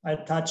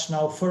 I'll touch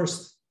now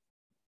first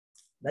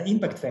the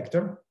impact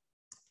factor.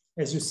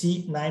 As you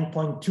see,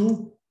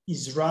 9.2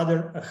 is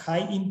rather a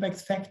high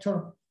impact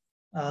factor.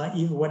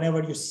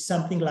 Whenever you see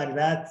something like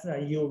that,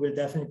 you will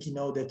definitely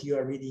know that you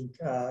are reading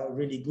a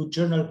really good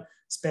journal,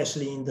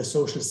 especially in the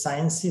social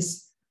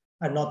sciences.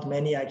 Are not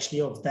many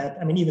actually of that.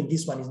 I mean, even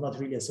this one is not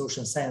really a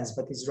social science,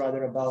 but it's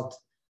rather about,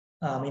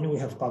 we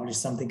have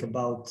published something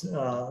about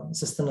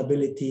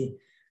sustainability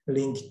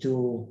linked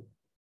to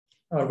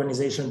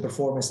organization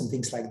performance and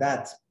things like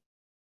that.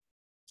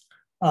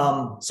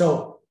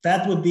 So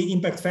that would be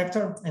impact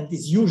factor, and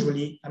it's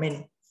usually, I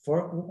mean,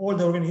 for all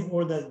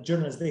the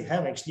journals, they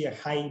have actually a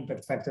high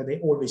impact factor. They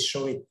always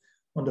show it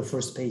on the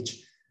first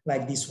page,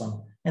 like this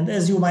one. And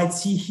as you might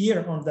see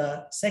here on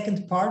the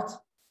second part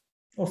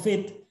of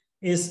it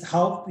is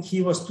how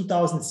he was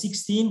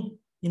 2016,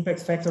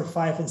 impact factor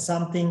 5 and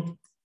something,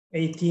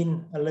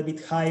 18 a little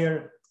bit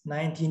higher,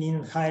 19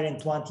 even higher, and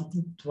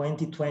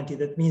 2020.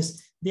 That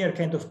means they are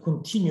kind of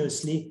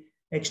continuously,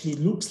 actually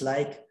looks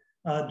like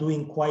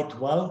doing quite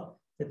well.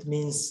 That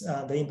means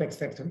the impact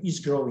factor is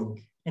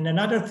growing. And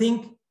another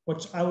thing,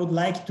 which I would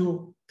like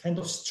to kind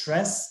of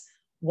stress,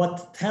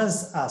 what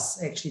tells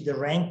us actually the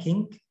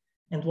ranking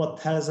and what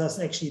tells us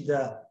actually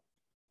the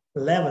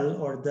level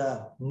or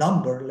the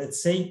number,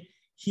 let's say,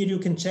 here you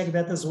can check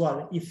that as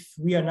well. If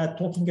we are not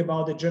talking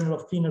about the Journal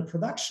of Cleaner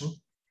Production,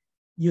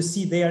 you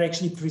see they are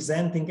actually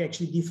presenting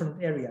actually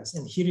different areas.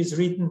 And here is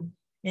written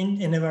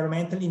in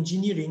environmental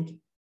engineering,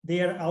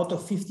 they are out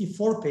of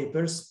 54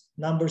 papers,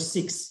 number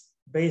 6,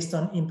 based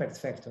on impact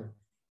factor.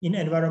 In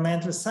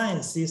environmental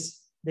sciences,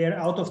 they are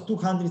out of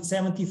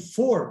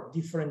 274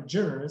 different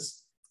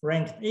journals,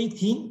 ranked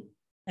 18.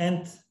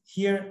 And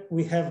here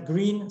we have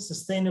green,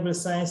 sustainable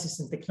sciences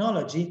and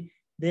technology.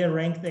 They are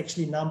ranked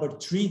actually number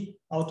 3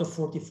 out of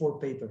 44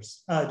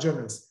 papers,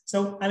 journals.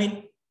 So, I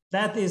mean,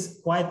 that is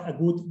quite a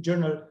good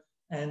journal,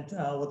 and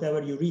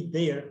whatever you read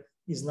there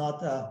is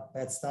not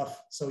bad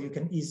stuff. So you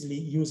can easily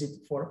use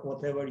it for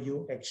whatever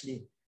you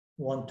actually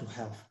want to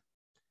have.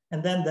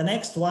 And then the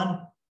next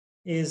one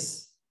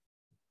is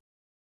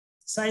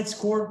site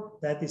score.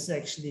 That is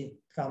actually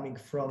coming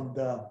from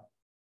the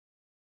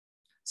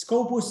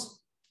Scopus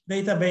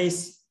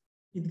database.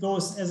 It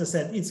goes, as I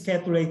said, it's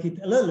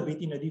calculated a little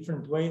bit in a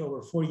different way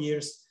over 4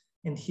 years.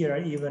 And here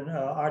are even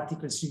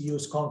articles,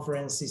 reviews,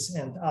 conferences,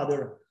 and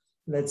other,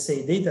 let's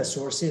say, data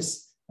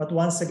sources. But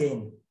once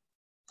again,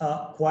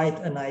 quite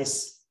a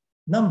nice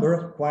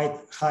number, quite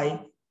high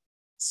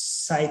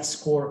site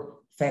score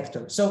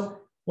factor. So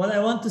what I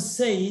want to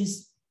say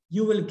is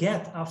you will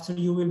get, after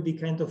you will be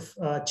kind of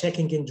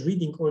checking and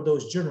reading all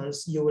those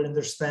journals, you will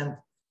understand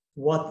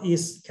what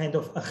is kind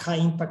of a high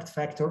impact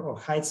factor or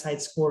high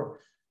site score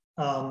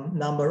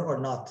number or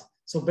not.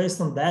 So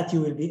based on that, you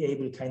will be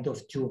able kind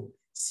of to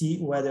see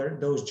whether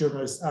those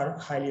journals are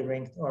highly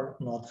ranked or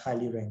not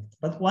highly ranked.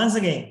 But once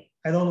again,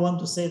 I don't want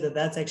to say that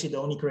that's actually the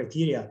only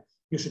criteria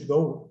you should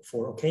go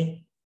for,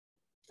 okay?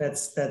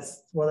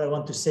 That's what I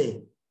want to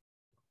say.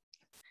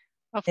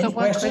 I've got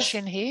one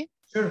question here.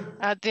 Sure.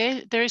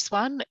 There is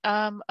one.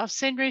 I've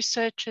seen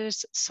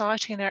researchers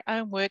citing their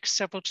own work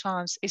several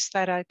times. Is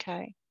that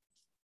okay?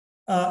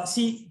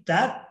 See,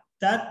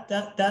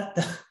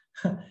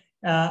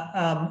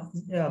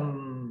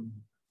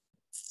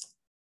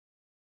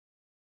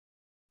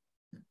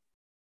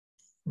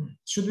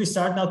 should we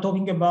start now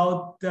talking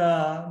about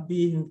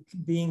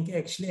being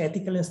actually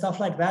ethical and stuff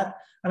like that?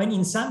 I mean,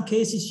 in some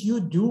cases, you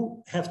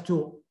do have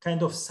to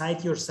kind of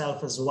cite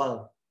yourself as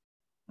well.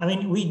 I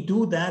mean, we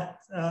do that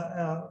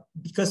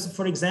because,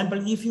 for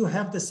example, if you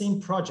have the same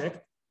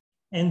project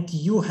and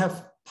you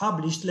have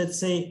published, let's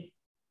say,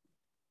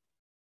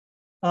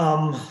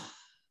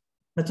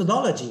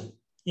 methodology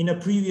in a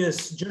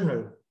previous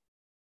journal,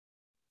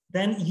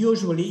 then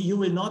usually you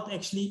will not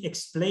actually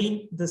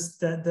explain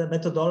the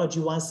methodology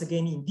once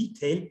again in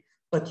detail,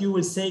 but you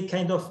will say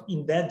kind of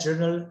in that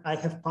journal, I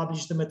have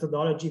published the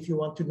methodology. If you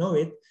want to know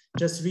it,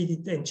 just read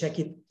it and check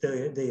it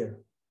there.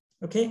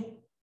 Okay?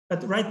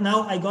 But right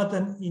now I got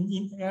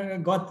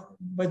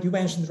what you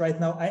mentioned right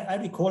now. I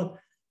recall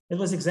it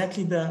was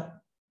exactly the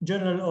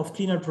Journal of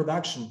Cleaner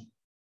Production.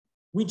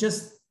 We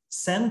just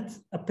sent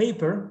a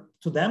paper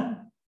to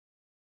them.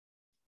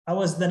 I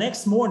was the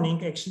next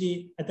morning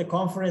actually at a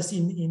conference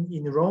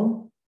in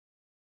Rome,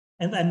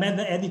 and I met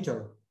the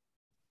editor.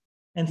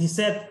 And he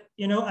said,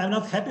 you know, I'm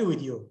not happy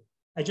with you.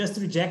 I just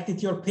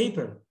rejected your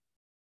paper.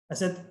 I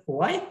said,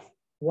 why?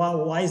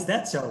 Why is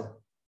that so?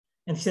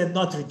 And he said,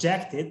 not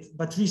rejected,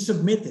 but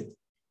resubmitted,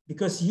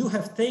 because you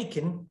have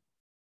taken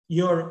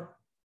your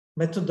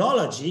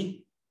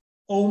methodology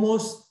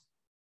almost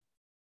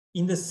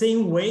in the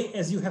same way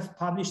as you have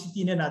published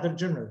it in another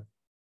journal.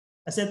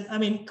 I said, I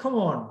mean, come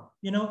on,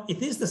 you know,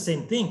 it is the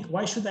same thing.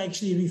 Why should I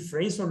actually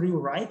rephrase or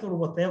rewrite or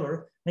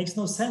whatever? Makes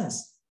no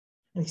sense.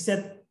 And he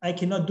said, I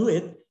cannot do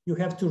it. You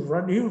have to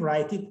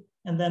rewrite it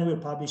and then we'll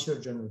publish your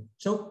journal.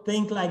 So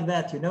think like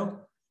that, you know.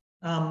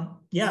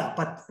 Yeah,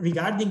 but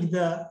regarding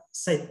the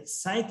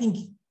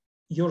citing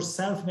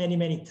yourself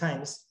many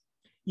times,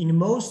 in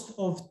most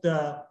of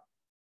the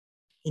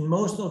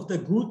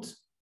good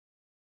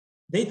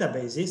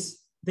databases,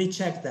 they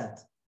check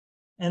that.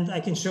 And I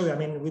can show you, I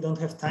mean, we don't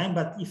have time,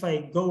 but if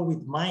I go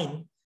with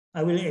mine,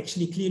 I will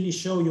actually clearly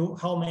show you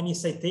how many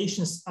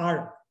citations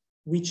are,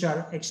 which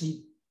are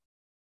actually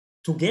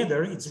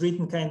together. It's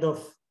written kind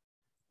of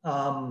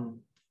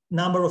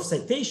number of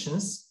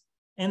citations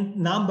and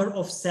number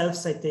of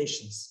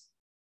self-citations.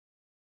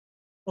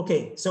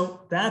 Okay,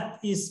 so that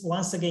is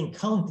once again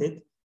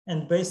counted.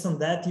 And based on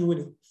that, you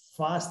will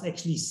fast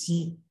actually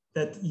see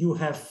that you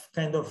have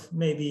kind of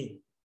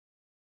maybe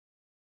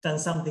done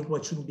something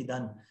what shouldn't be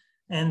done.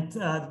 And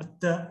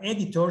the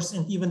editors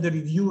and even the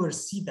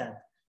reviewers see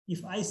that.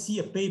 If I see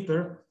a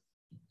paper,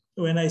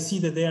 when I see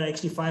that there are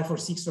actually 5 or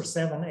 6 or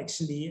 7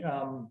 actually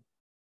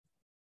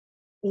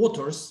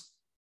authors,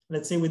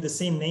 let's say with the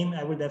same name,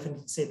 I would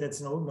definitely say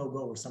that's no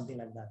go or something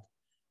like that.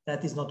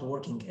 That is not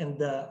working. And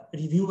the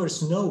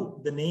reviewers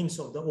know the names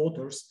of the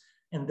authors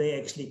and they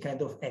actually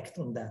kind of act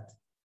on that.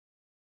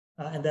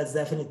 And that's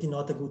definitely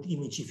not a good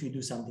image if you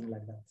do something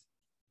like that.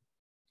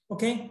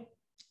 Okay,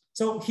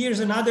 so here's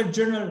another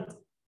journal.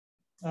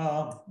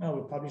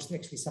 We published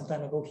actually some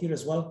time ago here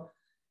as well.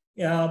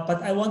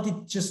 But I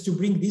wanted just to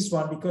bring this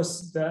one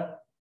because the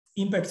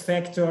impact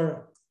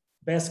factor,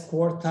 best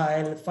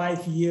quartile,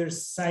 5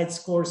 years, side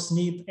score,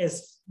 SNP,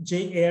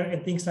 SJR,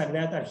 and things like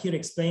that are here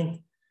explained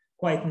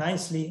quite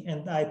nicely.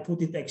 And I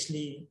put it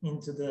actually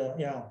into the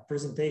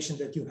presentation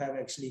that you have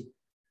actually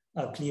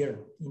a clear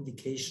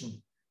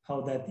indication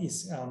how that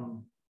is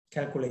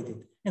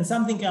calculated. And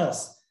something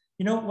else,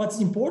 you know, what's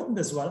important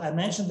as well, I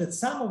mentioned that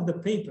some of the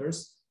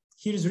papers,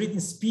 here is written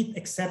speed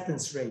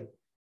acceptance rate.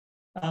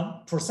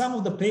 For some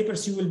of the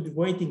papers, you will be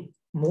waiting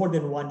more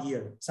than 1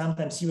 year,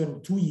 sometimes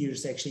even 2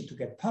 years actually to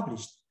get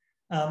published.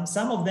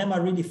 Some of them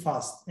are really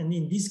fast. And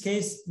in this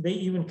case, they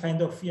even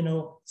kind of, you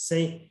know,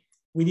 say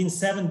within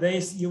 7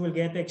 days, you will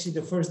get actually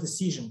the first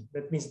decision.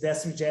 That means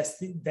desk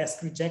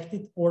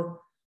rejected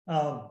or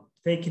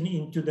taken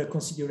into the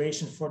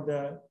consideration for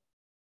the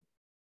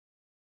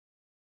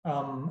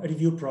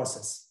review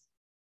process.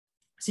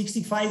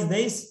 65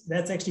 days,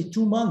 that's actually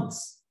 2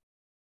 months.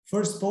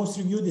 First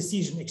post-review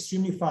decision,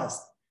 extremely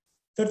fast.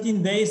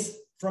 13 days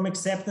from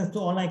acceptance to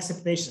online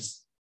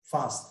acceptations,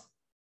 fast.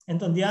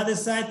 And on the other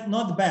side,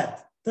 not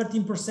bad,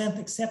 13%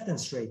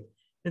 acceptance rate.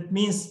 That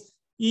means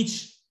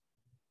each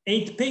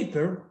 8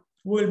 paper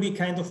will be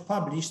kind of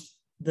published,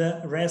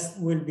 the rest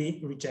will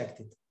be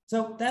rejected.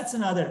 So that's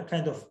another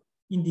kind of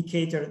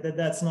indicator that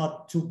that's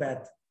not too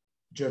bad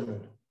journal.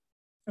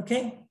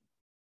 Okay,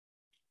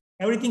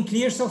 everything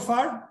clear so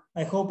far?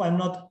 I hope I'm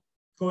not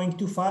going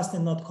too fast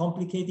and not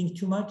complicating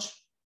too much.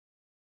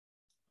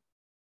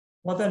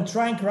 What I'm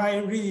trying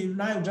really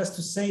now just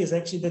to say is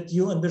actually that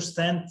you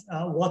understand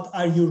what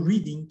are you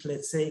reading,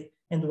 let's say,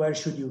 and where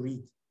should you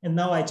read. And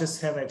now I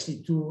just have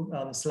actually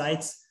 2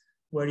 slides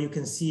where you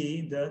can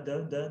see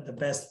the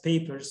best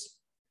papers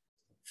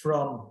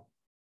from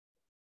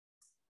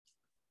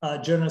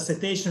Journal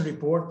Citation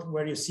Report,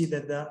 where you see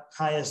that the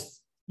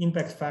highest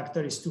impact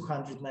factor is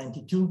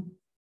 292.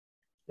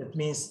 That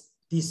means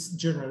this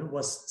journal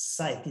was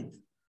cited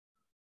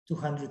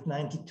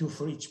 292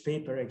 for each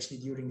paper actually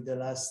during the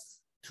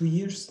last 2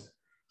 years.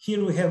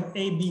 Here we have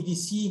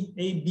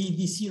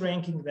ABDC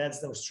ranking, that's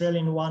the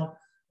Australian one,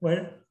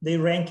 where they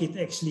rank it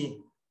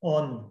actually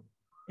on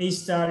A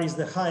star is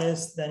the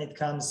highest, then it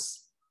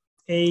comes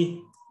A,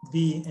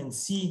 B, and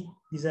C.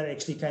 These are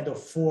actually kind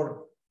of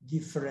 4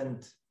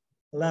 different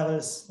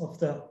levels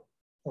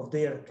of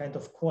their kind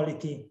of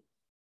quality.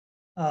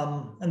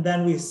 And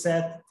then we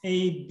set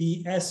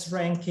ABS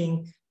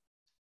ranking.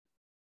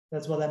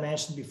 That's what I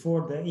mentioned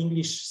before. The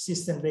English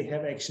system, they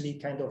have actually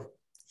kind of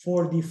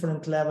 4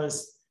 different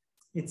levels.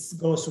 It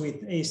goes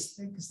with A,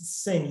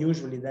 same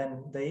usually,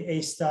 then the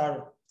A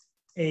star,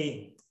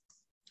 A,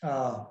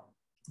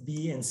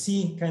 B, and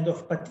C kind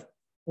of. But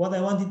what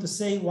I wanted to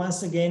say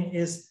once again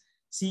is,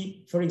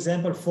 see, for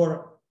example,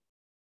 for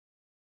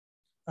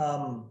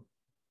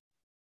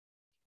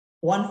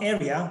one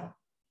area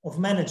of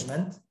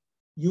management,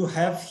 you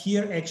have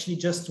here actually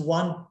just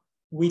one,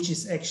 which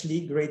is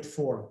actually grade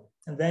 4.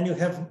 And then you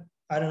have,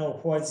 I don't know,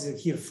 what is it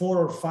here, 4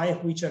 or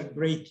 5, which are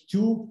grade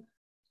 2.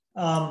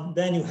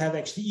 Then you have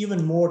actually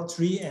even more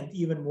 3 and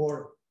even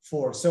more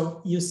 4.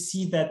 So you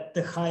see that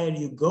the higher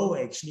you go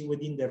actually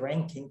within the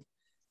ranking,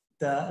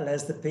 the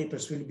less the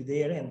papers will be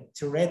there. And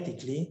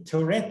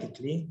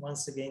theoretically,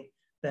 once again,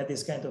 that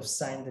is kind of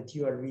sign that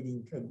you are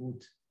reading a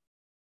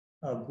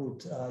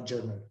good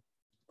journal.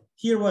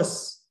 Here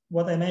was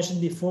what I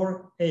mentioned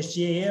before,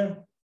 SJR.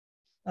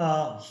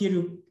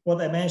 Here,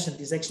 what I mentioned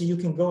is actually you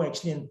can go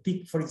actually and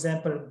pick, for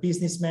example,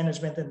 business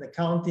management and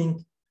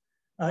accounting.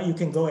 You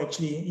can go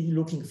actually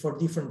looking for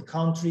different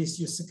countries.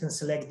 You can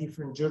select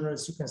different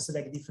journals. You can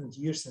select different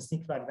years and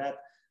things like that.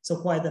 So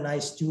quite a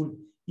nice tool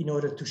in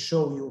order to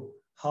show you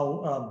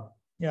how,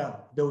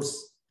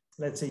 those,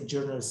 let's say,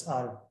 journals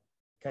are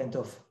kind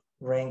of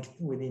ranked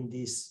within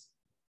this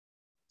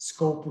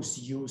Scopus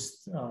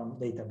used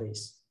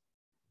database.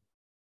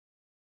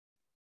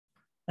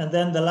 And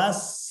then the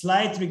last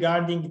slide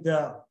regarding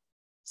the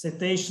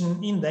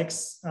citation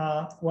index,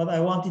 what I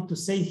wanted to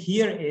say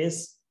here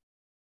is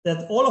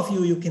that all of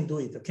you can do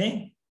it,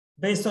 okay?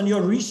 Based on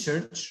your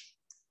research,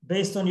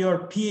 based on your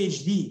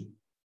PhD,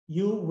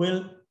 you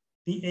will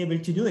be able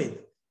to do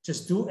it.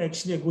 Just do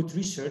actually a good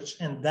research,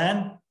 and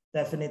then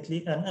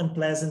definitely an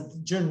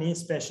unpleasant journey,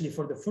 especially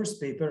for the first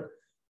paper.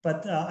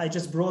 But I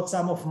just brought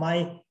some of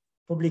my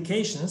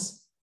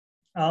publications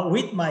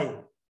with my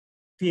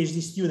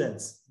PhD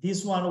students.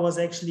 This one was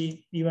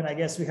actually, even I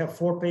guess we have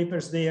 4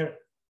 papers there.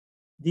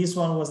 This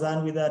one was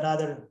done with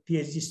another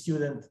PhD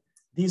student.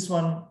 This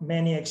one,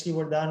 many actually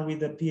were done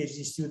with the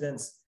PhD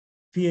students,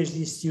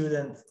 PhD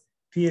student,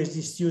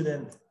 PhD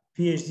student,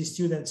 PhD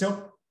student.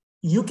 So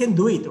you can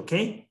do it,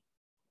 okay?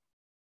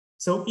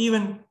 So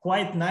even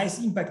quite nice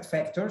impact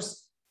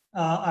factors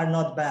are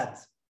not bad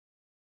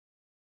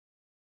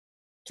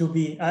to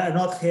be,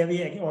 not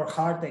heavy or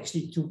hard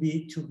actually to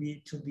be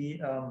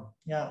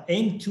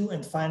aimed to,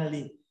 and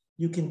finally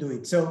you can do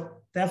it.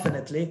 So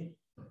definitely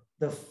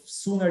the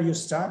sooner you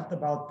start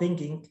about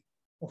thinking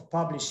of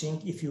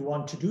publishing, if you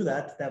want to do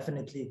that,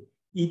 definitely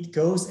it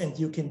goes and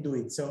you can do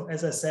it. So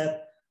as I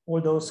said, all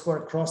those who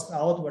are crossed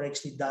out were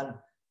actually done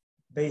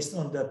based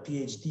on the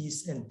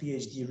PhDs and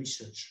PhD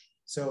research.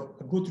 So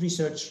a good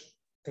research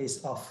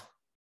pays off.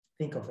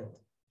 Think of it.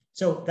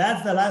 So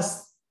that's the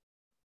last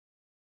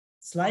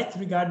slide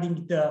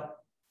regarding the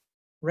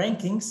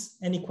rankings.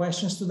 Any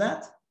questions to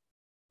that?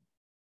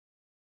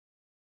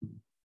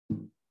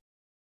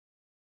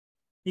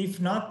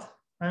 If not,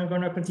 I'm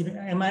going to continue.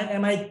 Am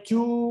I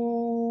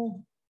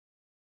too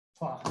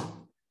far?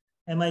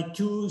 Am I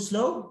too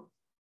slow?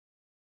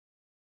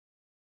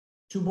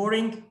 Too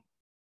boring?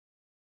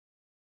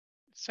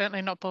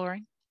 Certainly not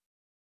boring.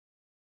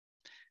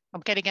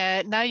 I'm getting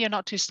a no, you're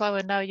not too slow,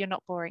 and no, you're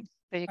not boring.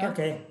 There you go.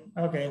 Okay,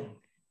 okay.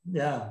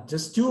 Yeah,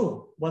 just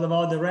two. What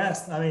about the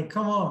rest? I mean,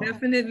 come on.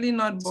 Definitely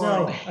not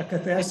boring. So, a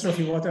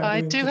catastrophe, what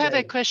I'm doing do have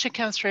today. a question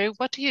come through.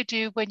 What do you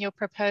do when your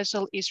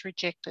proposal is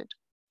rejected?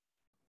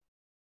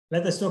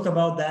 Let us talk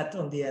about that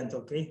on the end,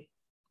 okay?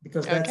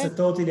 Because that's a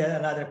totally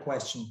another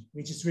question,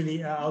 which is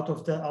really out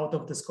of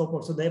the scope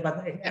of today, but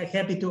I'm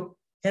happy to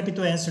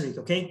answer it,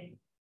 okay?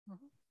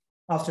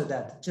 After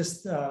that,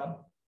 just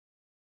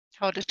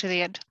hold it to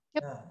the end.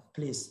 Yep.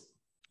 Please.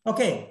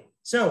 Okay,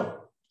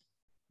 so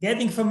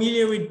getting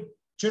familiar with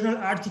journal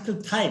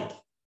article type.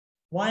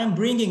 Why I'm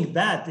bringing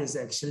that is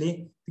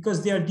actually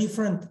because there are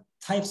different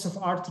types of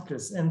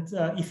articles, and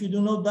if you do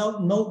not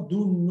know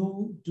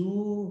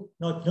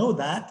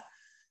that,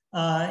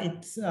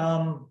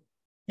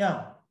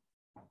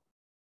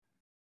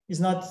 it's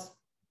not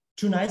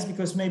too nice,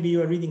 because maybe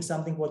you are reading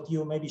something what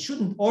you maybe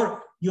shouldn't,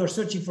 or you are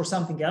searching for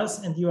something else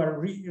and you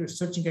are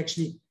searching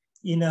actually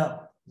in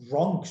a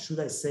wrong, should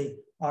I say,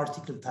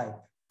 article type.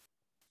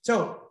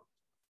 So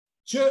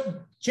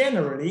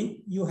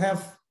generally you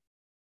have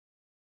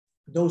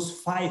those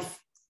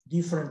 5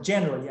 different,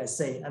 generally I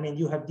say, I mean,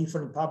 you have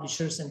different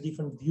publishers and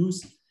different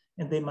views,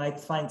 and they might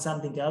find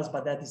something else,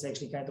 but that is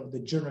actually kind of the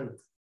general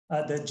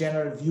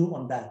view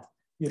on that.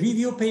 You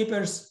review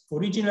papers,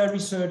 original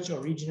research,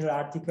 original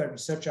article,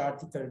 research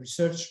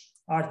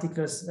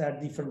articles,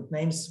 different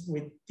names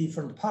with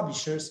different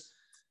publishers,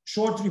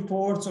 short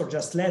reports or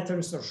just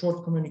letters or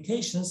short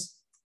communications,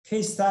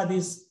 case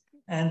studies,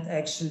 and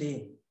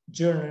actually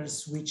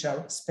journals which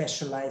are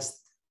specialized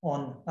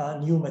on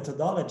new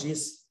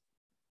methodologies,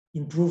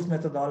 improved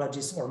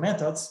methodologies or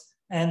methods.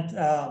 And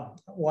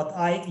what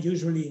I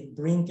usually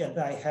bring, and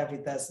I have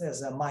it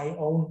as my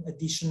own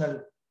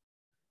additional,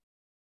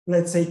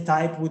 let's say,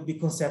 type, would be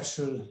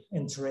conceptual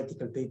and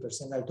theoretical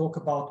papers. And I'll talk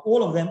about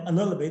all of them a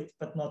little bit,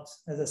 but not,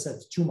 as I said,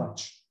 too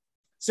much.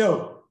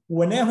 So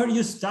whenever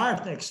you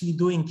start actually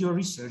doing your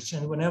research,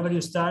 and whenever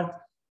you start,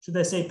 should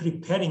I say,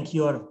 preparing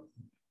your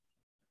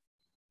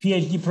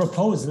PhD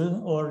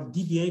proposal or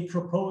DBA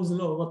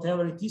proposal or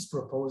whatever it is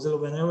proposal,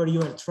 whenever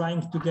you are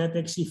trying to get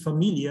actually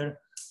familiar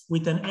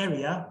with an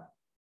area,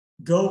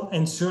 go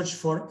and search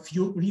for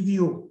few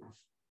review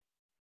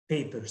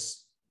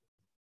papers.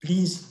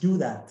 Please do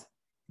that,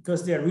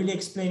 because they're really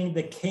explaining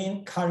the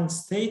current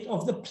state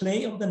of the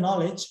play of the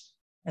knowledge,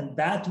 and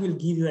that will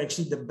give you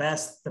actually the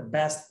best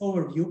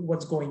overview of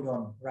what's going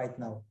on right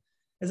now.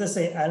 As I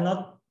say, I'll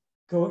not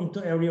go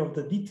into every of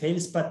the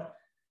details, but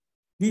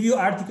review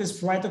articles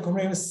provide a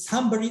comprehensive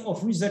summary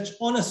of research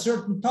on a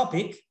certain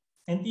topic.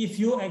 And if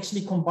you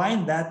actually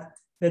combine that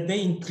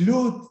they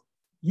include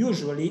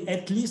usually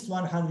at least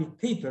 100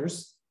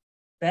 papers,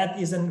 that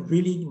is a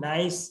really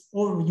nice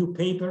overview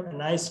paper, a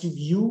nice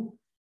review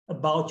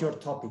about your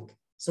topic.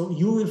 So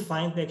you will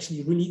find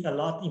actually really a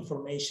lot of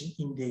information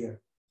in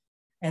there.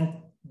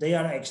 And they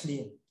are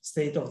actually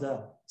state of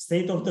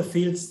the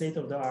field, state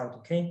of the art,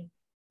 okay?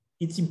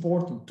 It's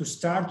important to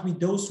start with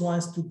those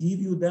ones to give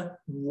you the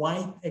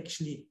wide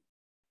actually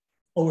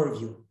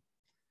overview.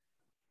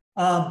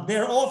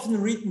 They're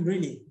often written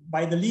really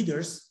by the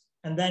leaders,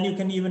 and then you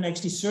can even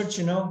actually search,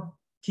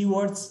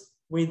 keywords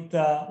with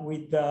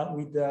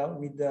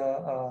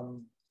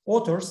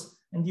authors,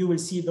 and you will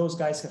see those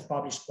guys have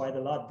published quite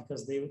a lot,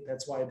 because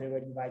that's why they were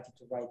invited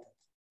to write it.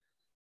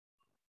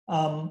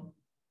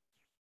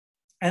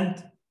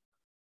 And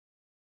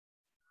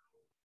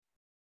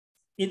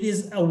it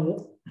is I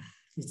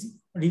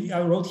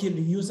wrote here,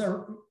 reviews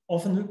are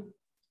often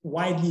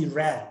widely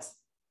read.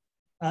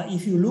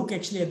 If you look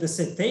actually at the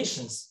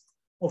citations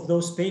of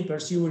those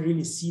papers, you will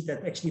really see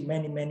that actually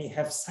many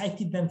have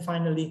cited them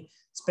finally,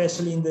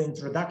 especially in the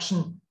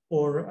introduction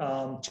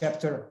or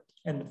chapter,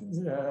 and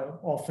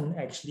often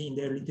actually in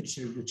their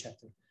literature review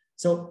chapter.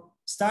 So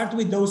start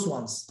with those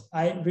ones.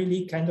 I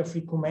really kind of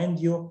recommend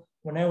you,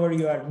 whenever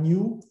you are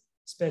new,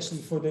 especially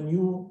for the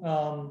new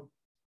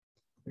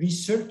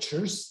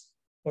researchers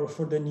or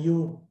for the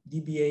new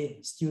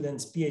DBA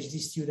students, PhD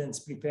students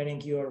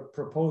preparing your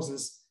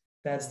proposals,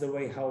 that's the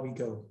way how we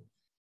go.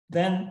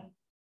 Then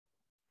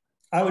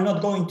I will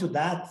not go into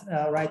that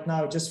right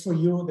now, just for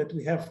you that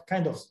we have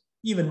kind of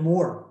even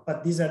more,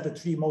 but these are the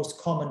three most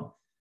common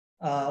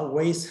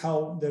ways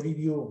how the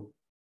review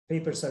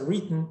papers are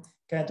written,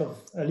 kind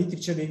of a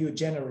literature review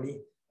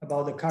generally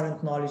about the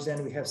current knowledge.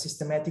 Then we have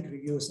systematic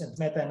reviews and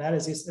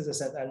meta-analysis. As I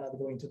said, I'll not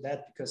go into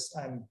that because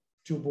I'm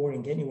too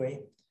boring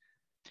anyway.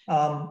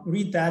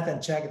 Read that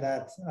and check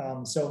that.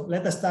 So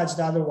let us touch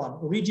the other one.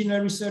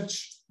 Original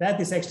research, that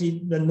is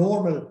actually the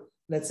normal,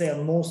 let's say, a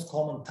most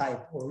common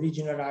type.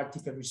 Original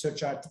article,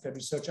 research article,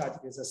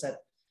 as I said,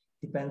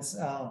 depends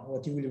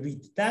what you will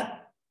read.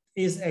 That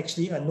is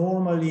actually a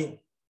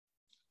normally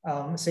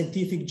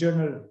scientific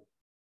journal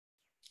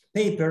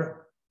paper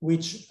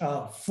which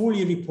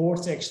fully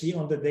reports actually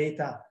on the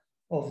data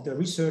of the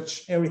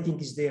research. Everything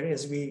is there,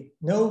 as we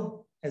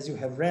know, as you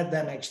have read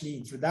them. Actually,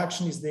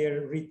 introduction is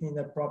there, written in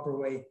a proper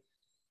way.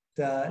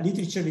 The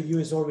literature review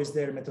is always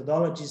there.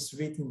 Methodology is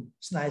written,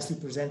 nicely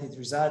presented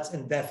results,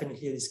 and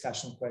definitely a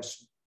discussion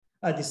question,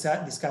 a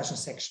discussion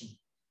section.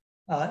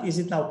 Is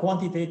it now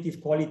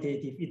quantitative,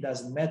 qualitative? It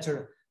doesn't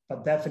matter,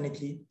 but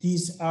definitely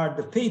these are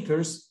the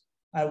papers.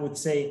 I would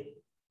say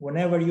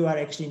whenever you are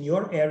actually in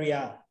your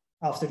area,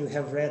 after you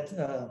have read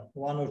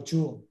one or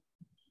two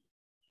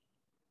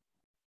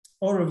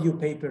overview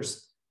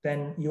papers,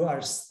 then you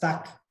are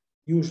stuck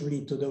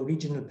usually to the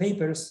original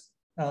papers.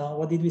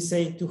 What did we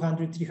say?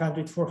 200,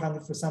 300,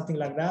 400 for something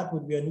like that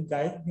would be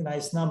a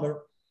nice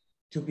number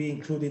to be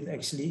included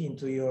actually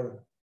into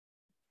your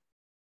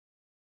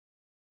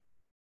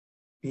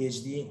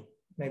PhD,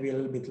 maybe a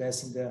little bit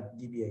less in the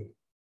DBA.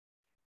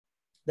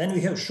 Then we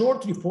have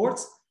short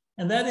reports,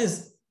 and that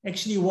is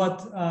actually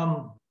what,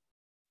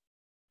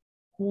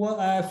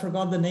 I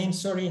forgot the name,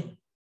 sorry.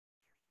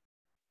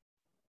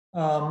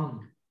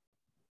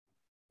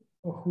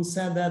 Who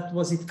said that?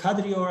 Was it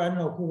Kadri or I don't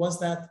know, who was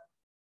that?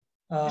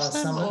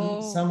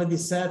 Somebody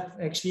said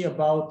actually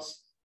about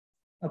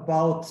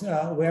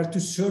where to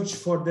search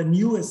for the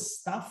newest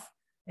stuff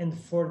and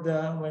for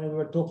the, when we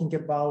were talking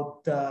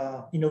about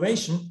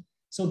innovation.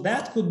 So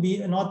that could be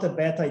not a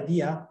bad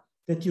idea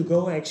that you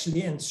go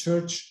actually and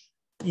search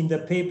in the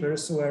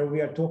papers where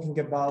we are talking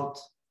about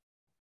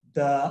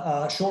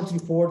the short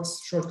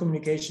reports, short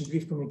communication,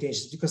 brief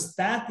communications, because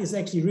that is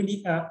actually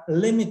really a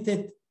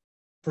limited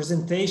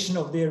presentation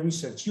of their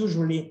research.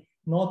 Usually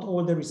not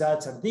all the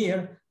results are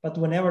there, but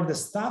whenever the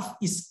stuff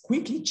is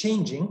quickly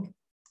changing,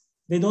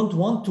 they don't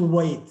want to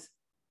wait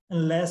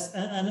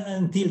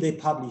until they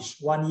publish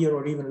 1 year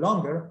or even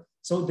longer.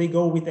 So they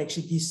go with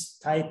actually this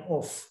type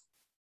of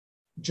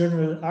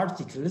journal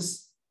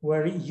articles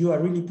where you are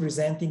really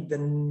presenting the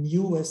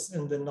newest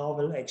and the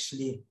novel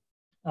actually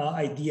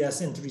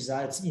ideas and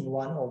results in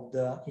one of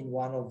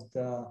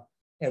the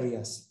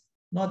areas.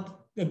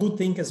 Not a good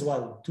thing as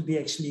well to be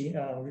actually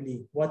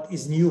really what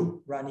is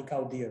new running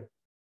out there,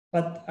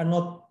 but are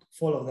not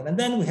full of them. And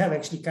then we have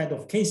actually kind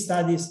of case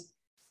studies.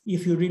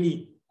 If you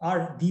really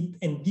are deep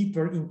and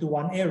deeper into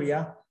one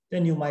area,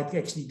 then you might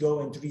actually go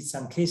and read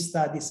some case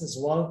studies as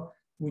well,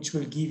 which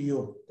will give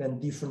you then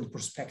different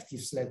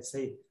perspectives, let's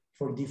say,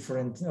 for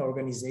different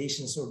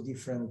organizations or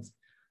different,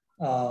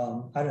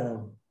 I don't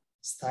know,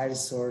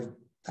 styles or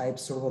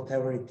types or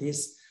whatever it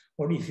is.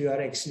 Or if you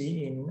are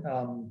actually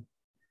in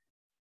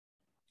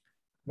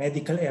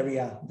medical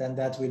area, then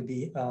that will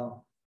be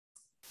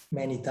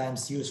many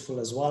times useful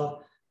as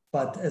well.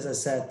 But as I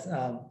said,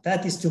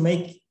 that is to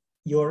make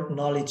your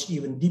knowledge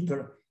even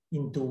deeper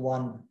into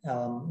one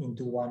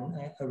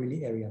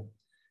really area.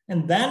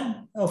 And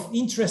then of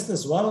interest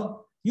as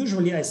well,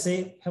 usually I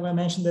say, have I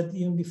mentioned that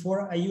even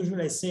before? I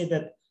usually say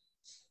that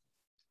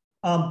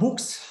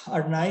books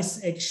are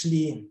nice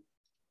actually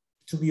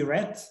to be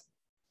read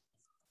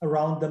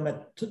around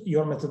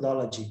your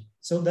methodology.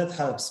 So that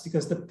helps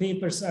because the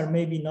papers are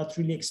maybe not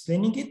really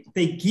explaining it.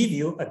 They give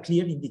you a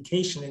clear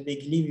indication and they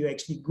give you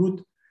actually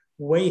good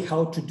way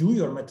how to do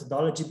your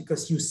methodology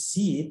because you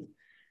see it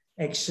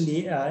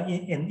actually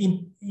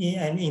in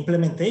an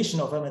implementation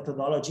of a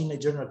methodology in a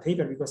journal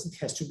paper because it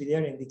has to be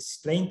there and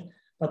explained.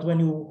 But when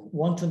you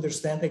want to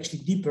understand actually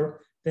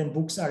deeper, then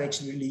books are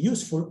actually really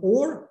useful.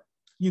 Or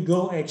you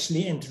go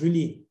actually and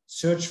really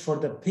search for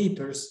the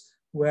papers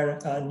where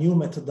new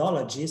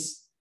methodologies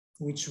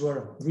which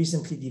were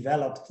recently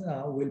developed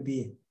will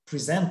be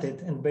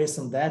presented. And based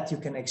on that, you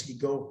can actually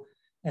go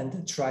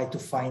and try to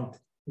find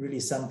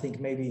really something,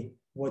 maybe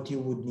what you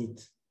would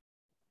need.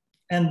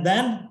 And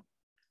then,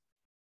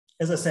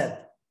 as I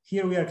said,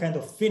 here we are kind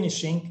of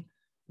finishing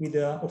with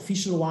the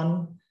official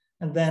one.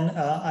 And then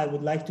I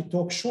would like to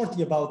talk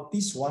shortly about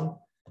this one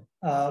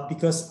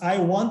because I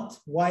want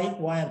why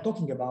I'm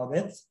talking about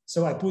it.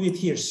 So I put it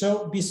here.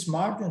 So be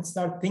smart and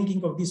start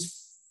thinking of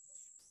this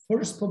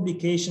first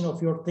publication of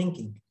your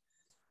thinking.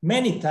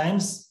 Many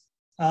times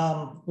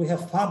we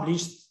have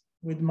published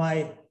with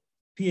my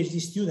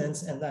PhD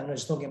students, and I'm not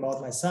just talking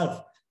about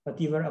myself,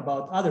 but even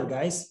about other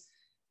guys,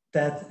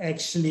 that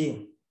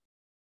actually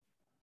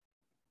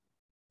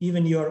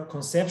even your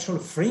conceptual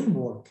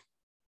framework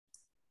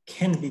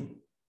can be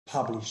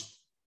published.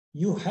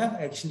 You have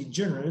actually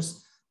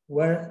journals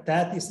where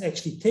that is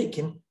actually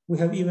taken. We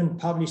have even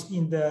published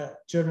in the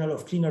Journal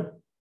of Cleaner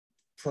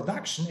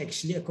Production,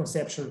 actually a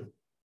conceptual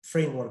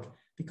framework,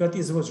 because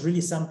this was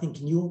really something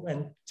new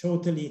and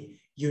totally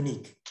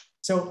unique.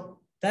 So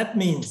that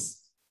means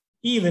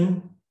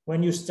even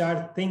when you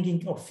start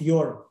thinking of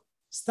your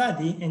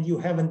study and you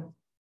haven't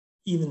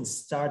even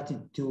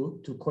started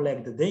to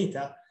collect the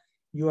data,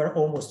 you are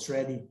almost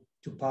ready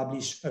to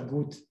publish a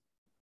good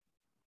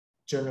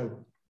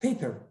journal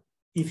paper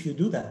if you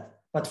do that.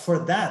 But for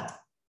that,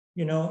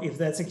 you know, if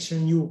that's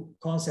actually a new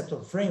concept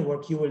of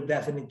framework, you will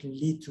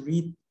definitely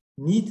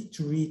need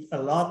to read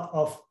a lot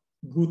of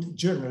good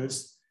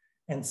journals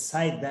and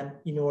cite them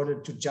in order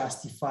to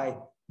justify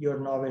your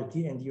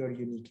novelty and your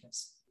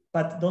uniqueness.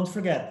 But don't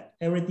forget,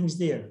 everything's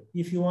there.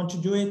 If you want to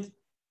do it,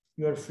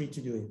 you are free to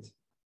do it.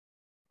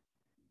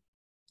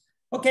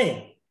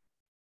 Okay.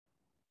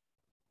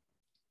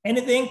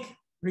 Anything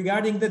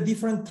regarding the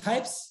different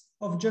types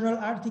of journal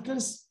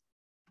articles?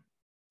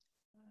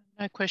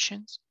 No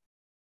questions.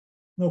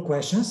 No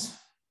questions.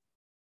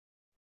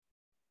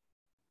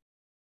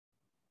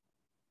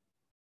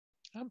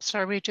 I'm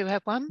sorry, we do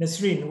have one.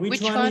 Nasreen,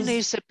 which one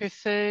is the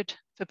preferred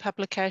for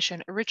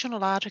publication,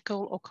 original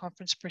article or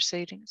conference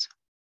proceedings?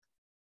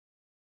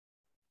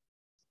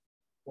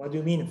 What do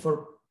you mean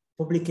for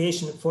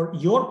publication, for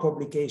your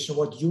publication,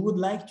 what you would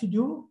like to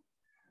do,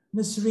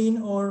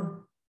 Nasreen,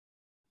 or?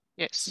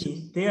 Yes.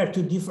 See, they are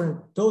two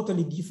different,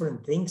 totally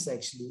different things,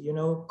 actually. You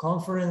know,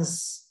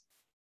 conference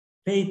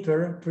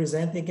paper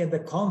presenting at the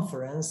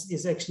conference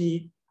is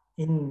actually,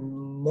 in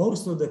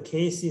most of the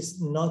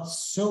cases, not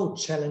so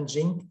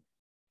challenging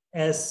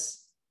as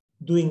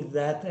doing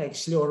that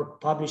actually, or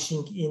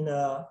publishing in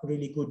a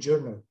really good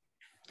journal.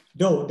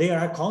 Though there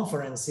are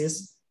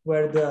conferences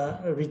where the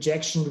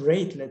rejection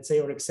rate, let's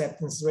say, or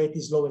acceptance rate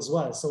is low as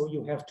well. So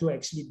you have to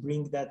actually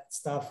bring that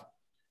stuff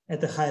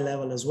at a high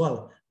level as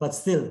well. But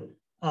still,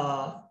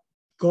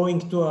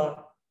 going to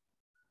a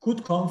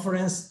good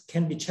conference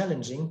can be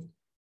challenging,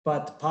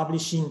 but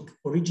publishing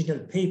original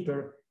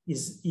paper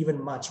is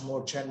even much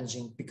more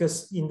challenging,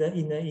 because in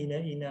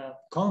a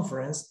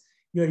conference,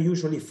 you are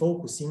usually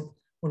focusing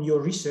on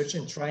your research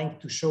and trying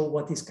to show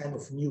what is kind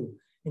of new,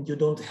 and you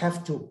don't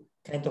have to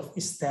kind of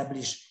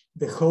establish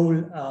the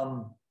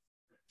whole,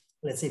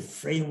 let's say,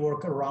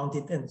 framework around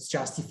it and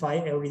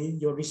justify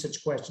your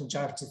research question,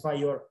 justify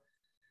your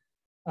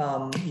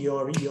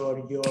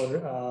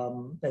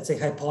let's say,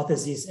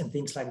 hypothesis and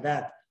things like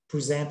that,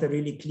 present a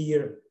really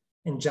clear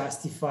and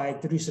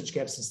justified research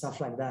gaps and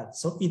stuff like that.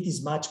 So it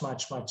is much,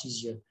 much, much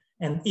easier.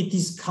 And it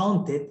is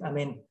counted. I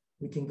mean,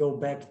 we can go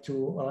back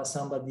to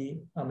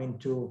somebody, I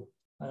don't know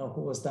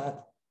who was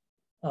that,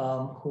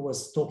 who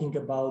was talking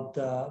about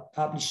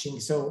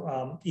publishing.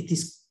 So it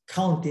is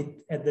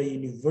counted at the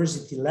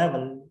university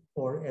level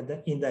or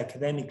in the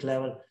academic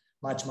level,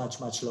 much, much,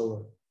 much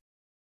lower.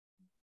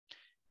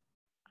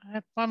 I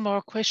have one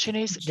more question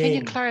is, Jane, can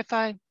you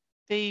clarify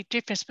the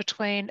difference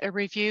between a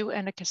review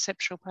and a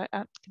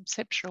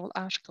conceptual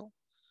article?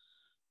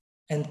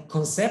 And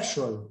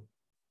conceptual?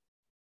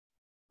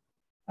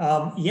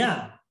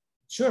 Yeah,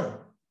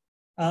 sure.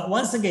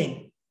 Once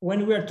again,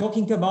 when we are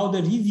talking about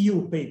the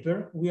review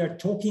paper, we are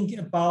talking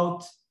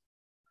about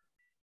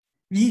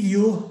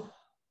review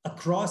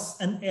across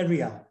an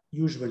area,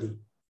 usually,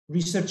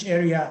 research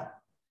area.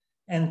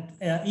 And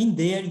in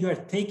there, you are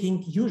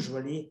taking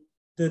usually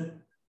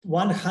the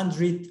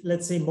 100,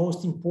 let's say,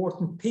 most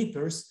important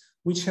papers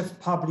which have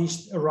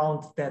published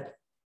around that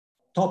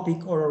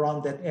topic or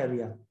around that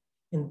area.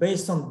 And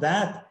based on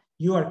that,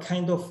 you are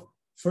kind of,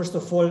 first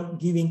of all,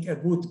 giving a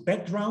good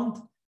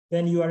background.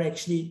 Then you are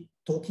actually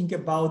talking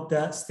about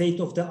the state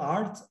of the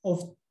art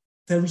of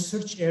the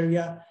research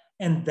area.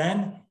 And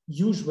then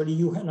usually,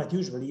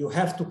 you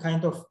have to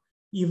kind of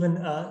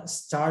even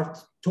start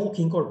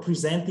talking or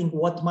presenting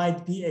what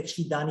might be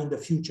actually done in the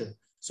future.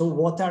 So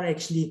what are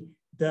actually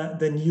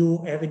the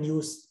new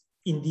avenues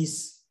in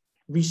this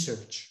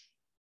research?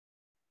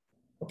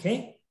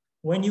 Okay,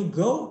 when you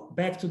go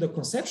back to the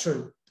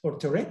conceptual or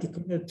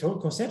theoretical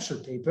conceptual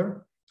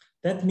paper,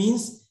 that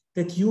means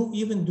that you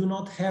even do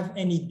not have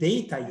any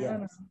data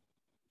yet.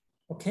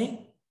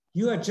 Okay,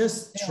 you are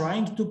just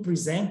trying to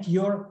present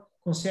your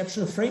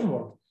conceptual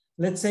framework.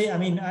 Let's say,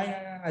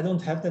 I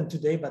don't have them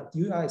today, but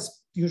you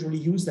guys usually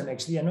use them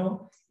actually. I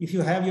know if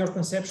you have your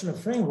conceptual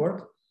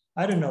framework,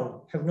 I don't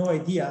know, have no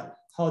idea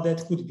how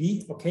that could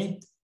be, okay?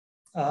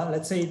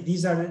 Let's say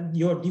these are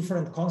your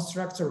different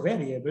constructs or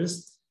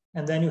variables,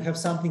 and then you have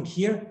something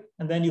here,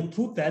 and then you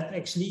put that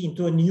actually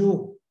into a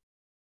new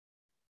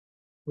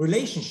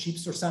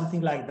relationships or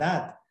something like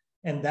that.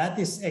 And that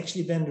is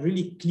actually then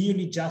really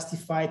clearly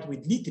justified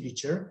with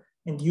literature.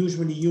 And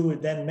usually you will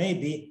then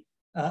maybe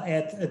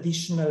add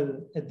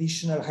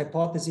additional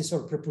hypotheses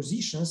or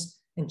propositions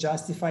and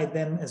justify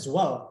them as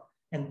well.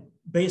 And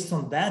based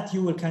on that,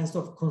 you will kind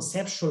of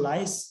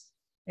conceptualize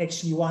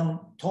actually one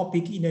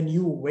topic in a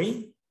new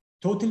way,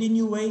 totally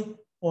new way,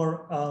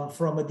 or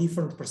from a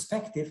different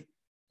perspective.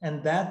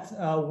 and that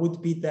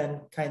would be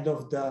then kind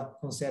of the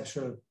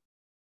conceptual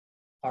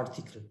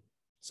article.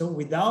 So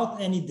without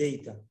any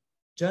data,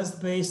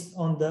 just based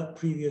on the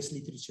previous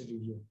literature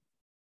review.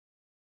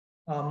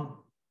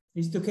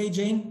 Is it okay,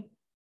 Jane?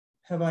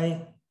 Have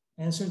I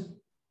answered?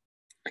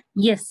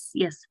 Yes,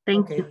 yes,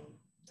 thank you.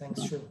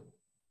 Thanks, sure.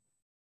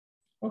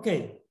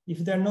 Okay, if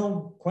there are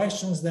no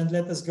questions, then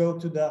let us go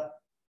to the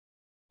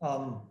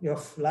your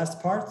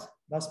last part,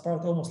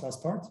 almost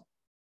last part.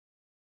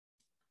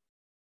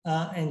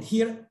 And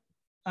here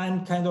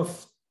I'm kind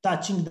of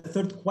touching the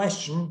third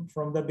question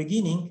from the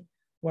beginning,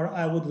 where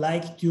I would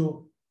like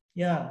to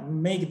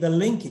make the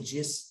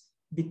linkages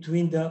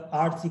between the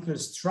article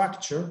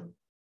structure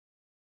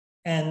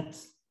and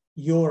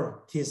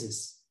your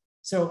thesis.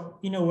 So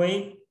in a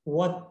way,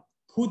 what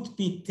could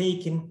be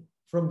taken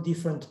from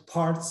different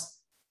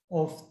parts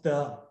of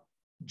the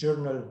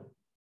journal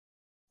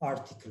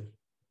article.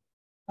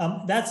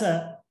 That's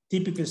a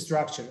typical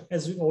structure,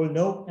 as we all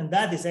know, and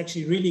that is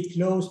actually really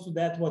close to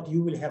that what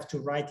you will have to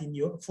write in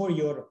for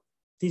your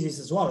thesis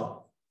as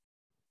well.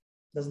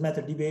 Doesn't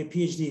matter, DBA,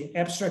 PhD,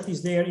 abstract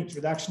is there,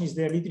 introduction is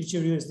there, literature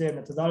review is there,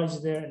 methodology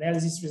is there,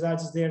 analysis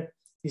results is there,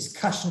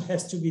 discussion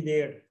has to be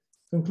there,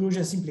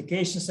 conclusions,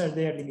 implications are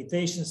there,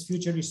 limitations,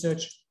 future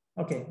research,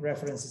 okay,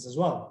 references as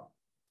well.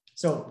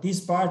 So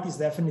this part is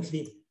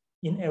definitely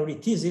in every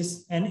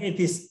thesis, and it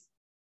is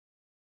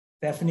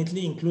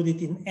definitely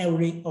included in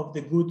every of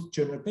the good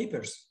journal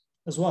papers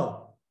as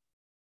well.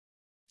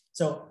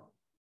 So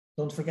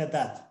don't forget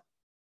that.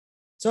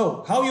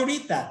 So how you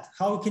read that?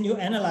 How can you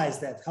analyze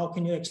that? How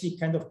can you actually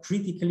kind of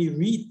critically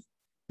read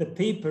the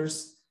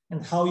papers,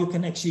 and how you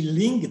can actually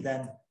link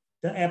then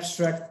the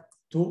abstract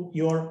to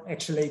your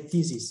actual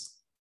thesis?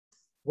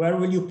 Where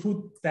will you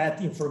put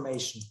that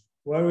information?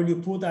 Where will you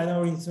put, I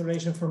don't know,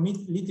 information from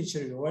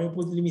literature? Where you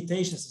put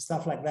limitations and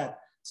stuff like that?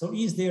 So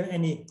is there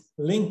any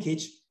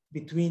linkage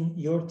between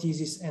your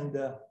thesis and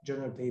the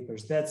journal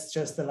papers? That's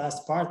just the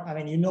last part. I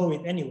mean, you know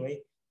it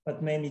anyway,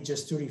 but mainly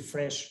just to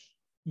refresh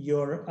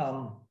your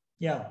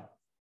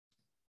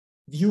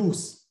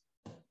views.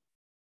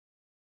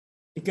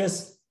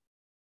 Because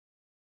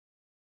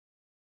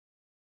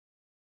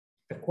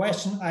the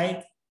question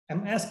I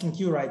am asking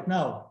you right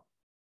now,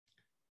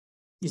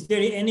 is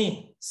there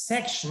any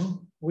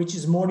section which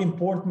is more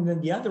important than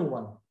the other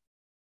one?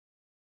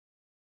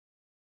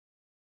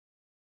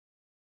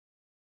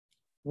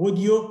 Would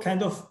you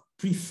kind of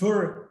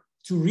prefer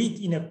to read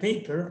in a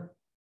paper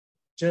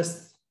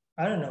just,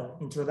 I don't know,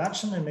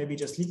 introduction and maybe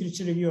just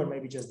literature review, or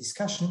maybe just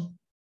discussion,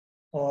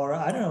 or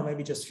I don't know,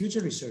 maybe just future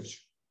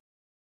research?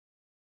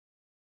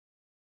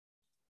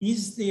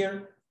 Is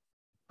there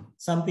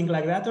something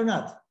like that or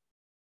not?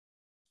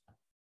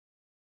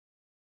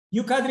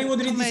 You, Kadri, would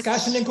read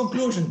discussion and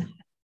conclusion.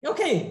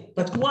 Okay,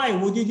 but why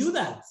would you do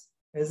that?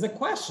 Is the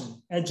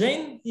question.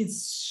 Jane,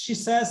 she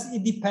says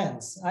it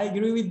depends. I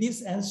agree with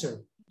this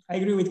answer. I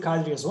agree with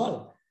Kadri as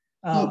well.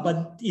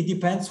 But it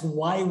depends.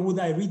 Why would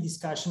I read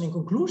discussion and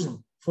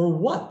conclusion? For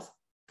what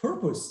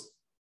purpose?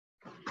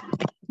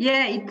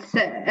 Yeah, it's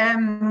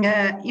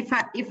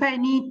if I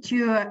need to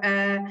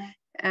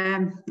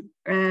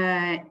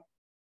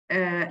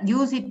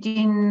use it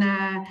in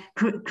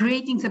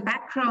creating the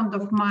background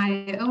of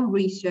my own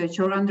research,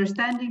 or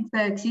understanding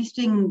the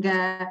existing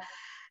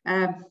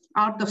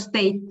art of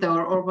state,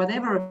 or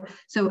whatever.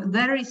 So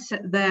there is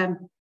the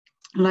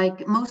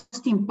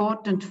most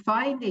important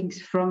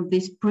findings from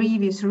this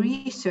previous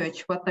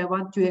research, what I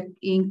want to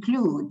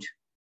include.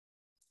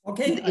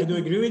 Okay, I do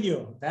agree with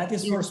you. That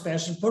is for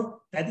special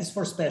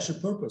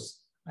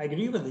purpose. I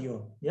agree with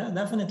you. Yeah,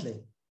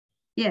 definitely.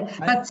 Yeah,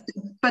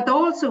 but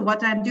also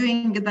what I'm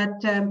doing,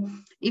 that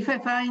if I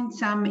find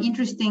some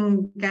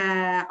interesting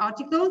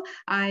article,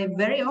 I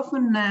very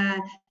often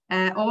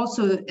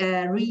also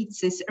read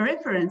these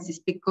references,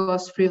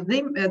 because through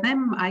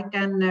them I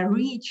can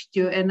reach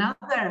to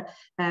another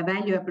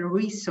valuable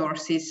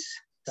resources.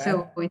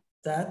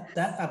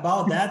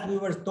 About that we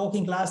were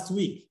talking last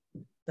week.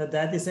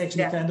 That is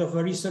actually kind of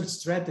a research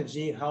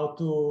strategy, how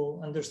to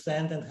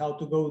understand and how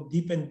to go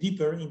deep and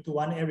deeper into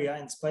one area,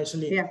 and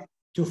especially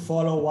to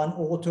follow one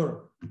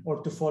author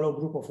or to follow a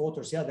group of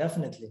authors. Yeah,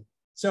 definitely.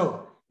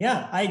 So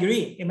yeah, I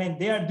agree. I mean,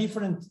 there are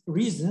different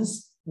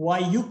reasons why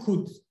you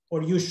could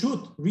or you should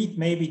read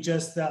maybe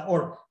just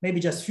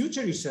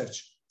future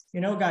research. You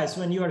know, guys,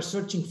 when you are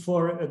searching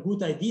for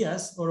good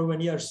ideas, or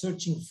when you are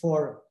searching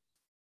for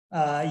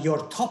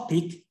your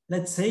topic,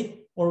 let's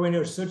say, or when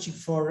you're searching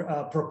for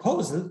a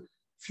proposal,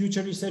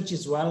 future research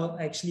as well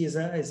actually is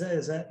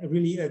a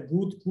really a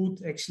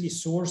good actually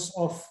source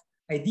of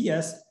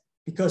ideas,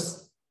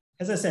 because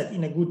as I said,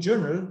 in a good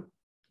journal,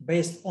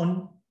 based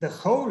on the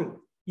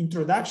whole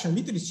introduction,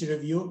 literature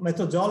review,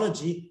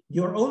 methodology,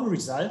 your own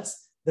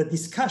results, the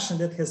discussion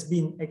that has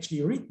been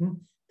actually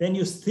written, then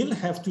you still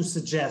have to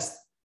suggest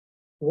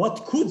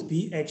what could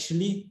be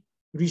actually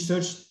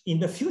researched in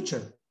the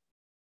future,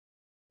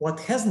 what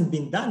hasn't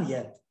been done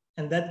yet.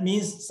 And that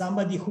means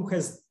somebody who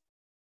has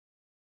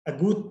a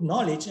good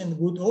knowledge and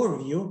good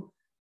overview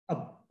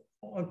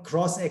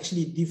across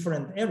actually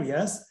different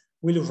areas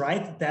will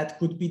write that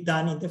could be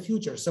done in the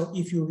future. So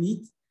if you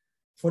read,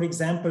 for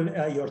example,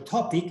 your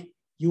topic,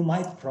 you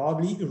might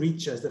probably read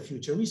just the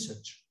future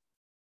research,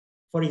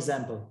 for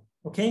example,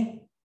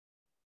 okay?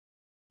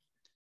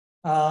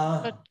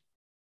 I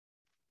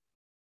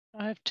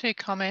have two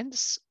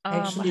comments.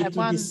 Actually,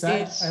 to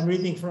decide, I'm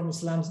reading from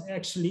Islam's,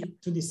 actually,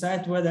 to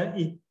decide whether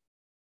it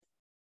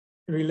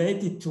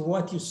related to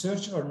what you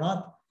search or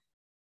not,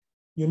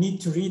 you need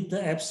to read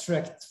the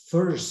abstract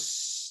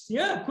first.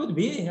 Yeah, could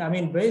be. I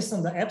mean, based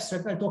on the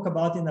abstract, I'll talk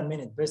about in a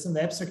minute. Based on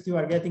the abstract, you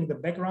are getting the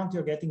background,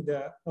 you're getting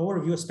the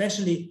overview,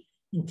 especially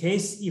in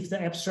case if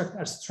the abstract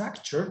are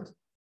structured,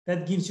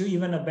 that gives you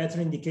even a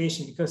better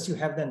indication because you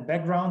have then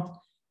background,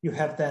 you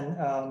have then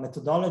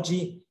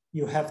methodology,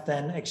 you have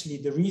then actually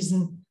the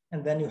reason,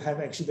 and then you have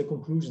actually the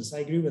conclusions. I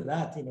agree with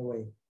that in a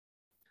way.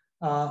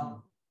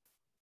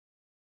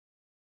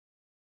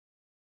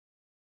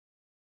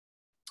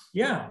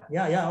 Yeah,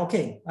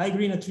 okay. I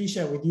agree,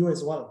 Natricia, with you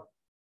as well.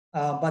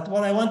 But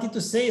what I wanted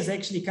to say is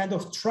actually kind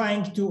of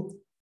trying to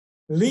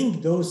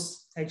link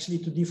those actually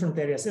to different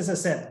areas. As I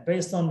said,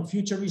 based on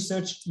future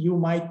research, you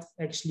might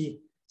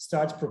actually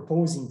start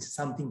proposing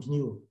something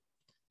new.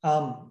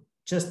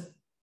 Just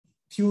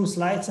few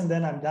slides and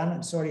then I'm done.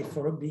 I'm sorry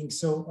for being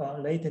so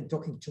late and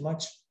talking too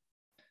much.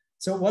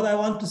 So what I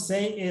want to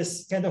say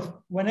is kind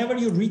of whenever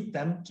you read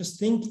them, just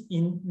think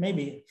in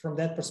maybe from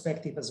that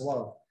perspective as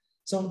well.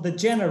 So the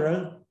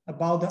general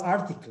about the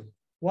article,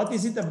 what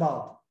is it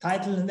about?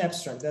 Title and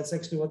abstract, that's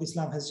actually what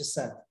Islam has just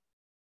said.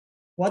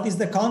 What is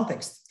the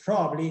context?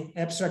 Probably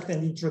abstract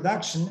and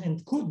introduction,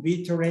 and could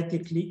be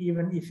theoretically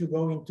even if you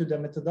go into the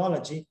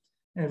methodology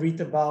and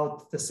read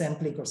about the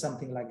sampling or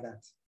something like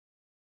that.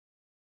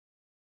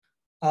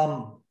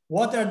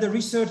 What are the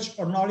research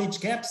or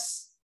knowledge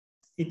gaps?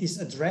 It is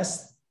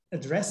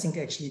addressing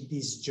actually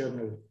this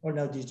journal, or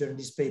now this journal,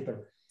 this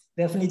paper.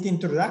 Definitely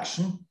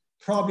introduction,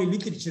 probably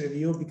literature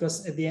review,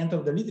 because at the end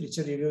of the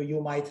literature review,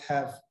 you might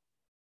have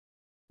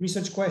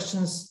research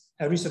questions,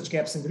 research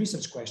gaps and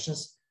research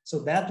questions. So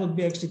that would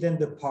be actually then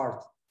the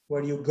part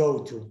where you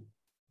go to.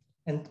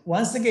 And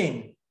once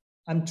again,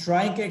 I'm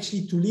trying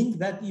actually to link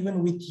that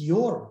even with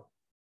your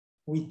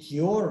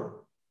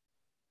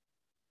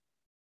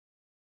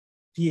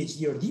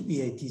PhD or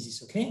DPA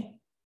thesis, okay?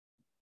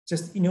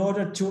 Just in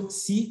order to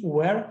see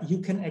where you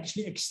can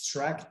actually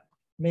extract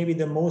maybe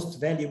the most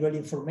valuable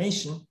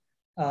information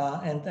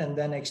and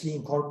then actually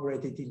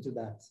incorporate it into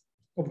that.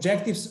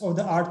 Objectives of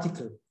the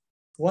article.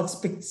 What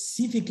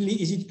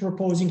specifically is it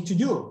proposing to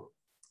do?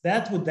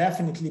 That would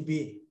definitely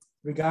be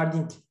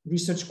regarding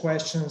research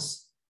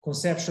questions,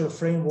 conceptual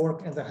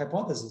framework, and the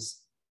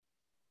hypothesis.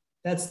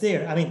 That's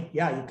there. I mean,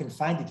 yeah, you can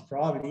find it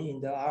probably in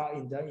the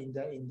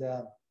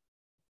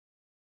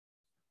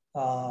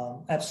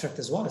abstract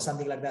as well, or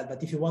something like that.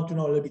 But if you want to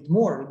know a little bit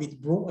more, a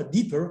bit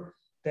deeper,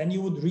 then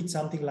you would read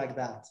something like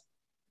that.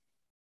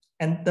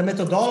 And the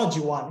methodology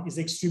one is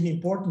extremely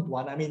important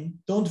one. I mean,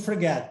 don't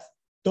forget,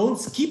 don't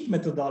skip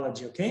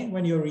methodology, okay?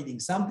 When you're reading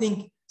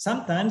something,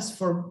 sometimes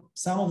for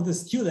some of the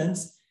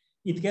students,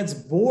 it gets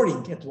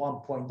boring at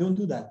one point. Don't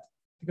do that,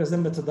 because the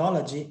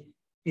methodology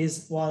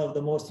is one of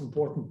the most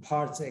important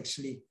parts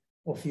actually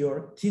of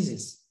your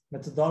thesis.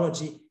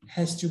 Methodology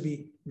has to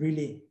be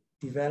really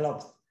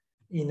developed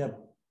in a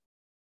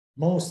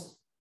most,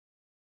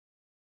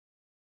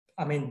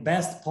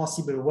 best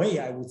possible way,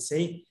 I would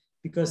say,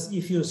 because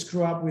if you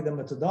screw up with the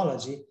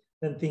methodology,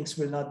 then things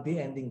will not be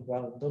ending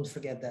well. Don't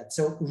forget that.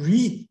 So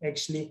read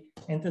actually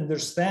and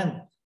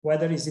understand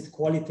whether is it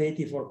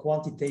qualitative or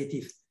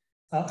quantitative,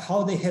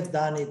 how they have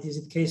done it. Is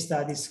it case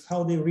studies,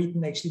 how they've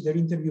written actually their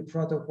interview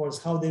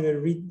protocols, how they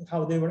were written,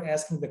 how they were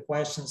asking the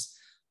questions,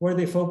 were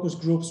they focus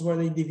groups, were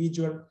they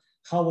individual,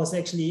 how was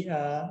actually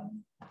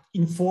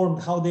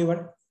informed, how they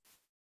were,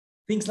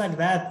 things like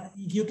that.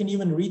 You can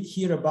even read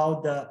here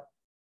about the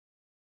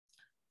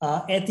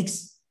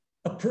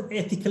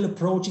ethical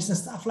approaches and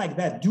stuff like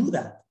that. Do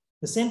that.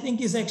 The same thing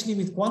is actually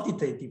with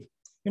quantitative.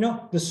 You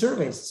know, the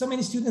surveys. So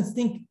many students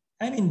think,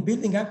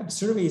 building up a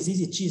survey is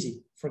easy,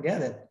 cheesy.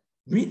 Forget it.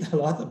 Read a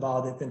lot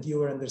about it and you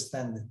will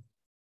understand it.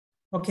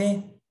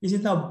 Okay. Is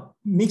it now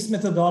mixed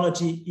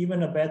methodology,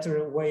 even a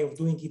better way of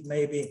doing it?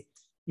 Maybe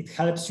it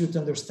helps you to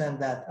understand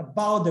that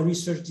about the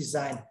research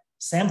design,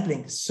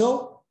 sampling.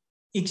 So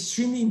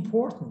extremely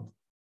important.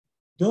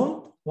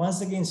 Don't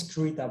once again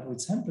screw it up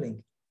with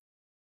sampling,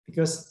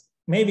 because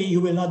maybe you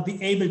will not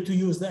be able to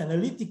use the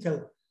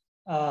analytical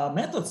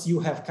methods you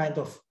have kind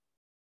of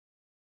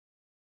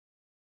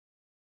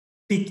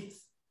picked,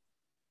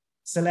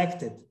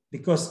 selected,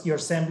 because your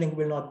sampling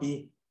will not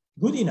be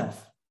good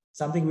enough.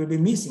 Something will be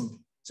missing.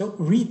 So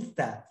read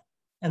that.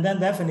 And then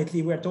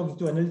definitely we're talking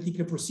to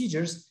analytical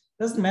procedures.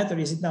 Doesn't matter,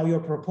 is it now your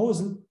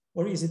proposal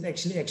or is it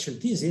actually actual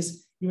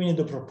thesis? Even in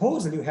the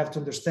proposal, you have to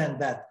understand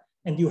that.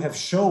 And you have to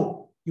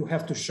show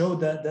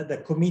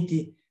the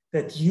committee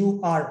that you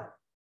are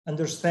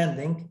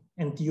understanding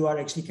and you are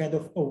actually kind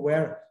of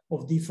aware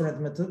of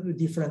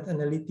different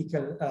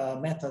analytical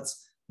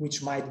methods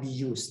which might be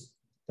used.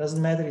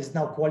 Doesn't matter, it's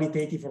now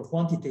qualitative or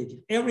quantitative.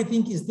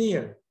 Everything is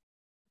there.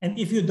 And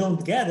if you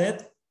don't get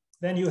it,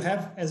 then you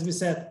have, as we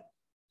said,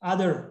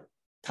 other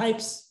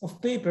types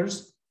of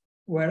papers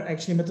where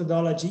actually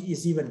methodology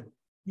is even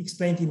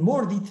explained in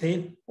more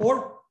detail,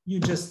 or you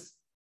just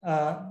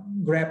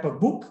grab a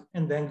book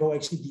and then go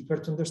actually deeper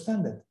to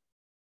understand it.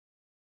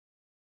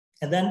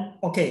 And then,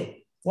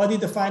 okay, what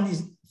did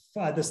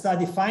the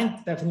study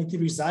find? Definitely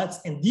results,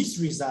 and these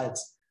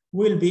results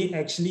will be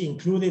actually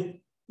included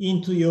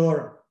into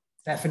your,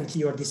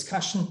 definitely your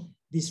discussion.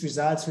 These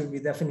results will be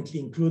definitely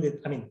included,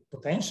 I mean,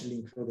 potentially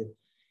included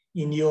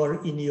in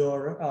your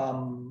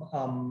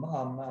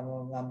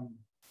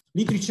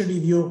literature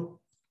review,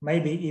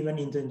 maybe even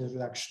in the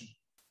introduction.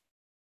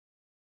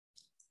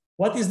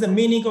 What is the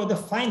meaning of the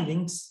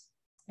findings,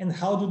 and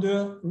how do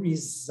the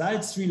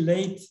results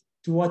relate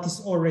to what is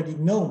already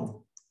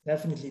known?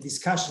 Definitely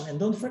discussion. And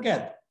don't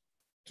forget,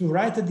 to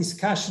write a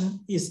discussion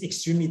is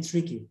extremely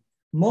tricky.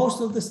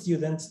 Most of the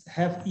students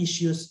have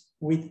issues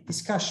with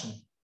discussion.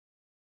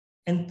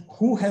 And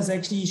who has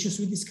actually issues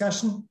with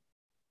discussion?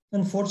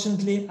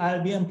 Unfortunately,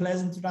 I'll be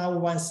unpleasant now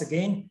once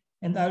again,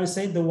 and I will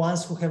say the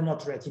ones who have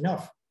not read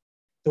enough,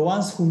 the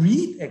ones who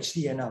read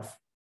actually enough.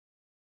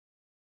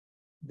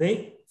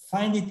 They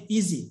find it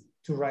easy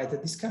to write a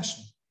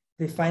discussion.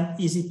 They find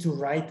easy to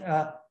write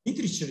a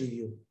literature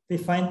review. They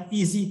find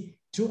easy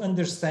to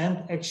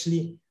understand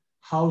actually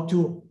how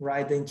to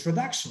write the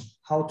introduction,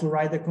 how to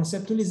write the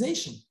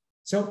conceptualization.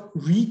 So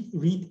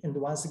read, and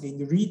once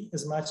again, read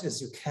as much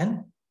as you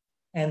can.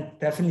 And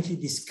definitely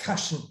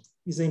discussion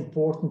is an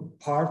important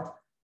part,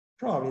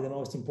 probably the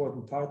most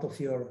important part of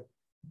your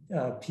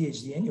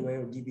PhD anyway,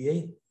 or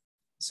DBA.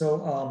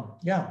 So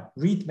yeah,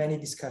 read many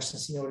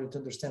discussions in order to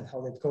understand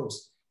how that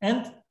goes.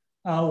 And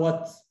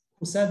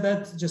who said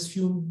that just a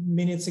few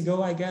minutes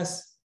ago, I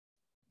guess?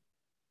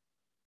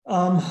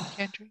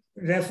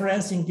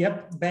 Referencing,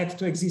 yep, back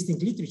to existing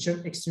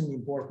literature, extremely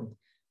important,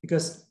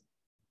 because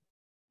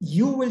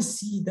you will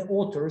see the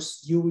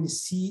authors, you will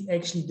see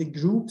actually the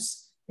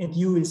groups, and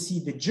you will see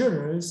the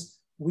journals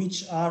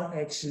which are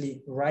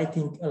actually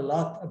writing a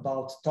lot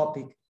about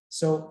topic.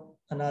 So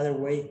another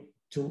way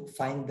to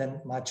find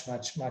them much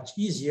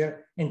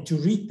easier, and to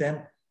read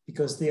them,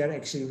 because they are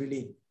actually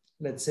really,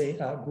 let's say,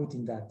 good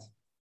in that.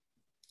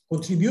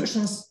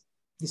 Contributions,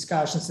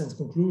 discussions, and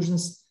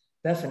conclusions,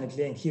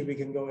 definitely. And here we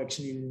can go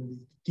actually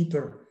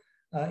deeper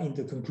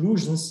into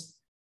conclusions.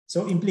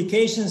 So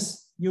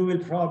implications, you will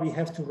probably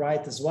have to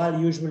write as well,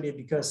 usually,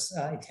 because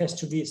it has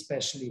to be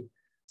especially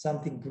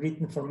something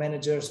written for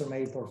managers, or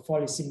maybe for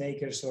policy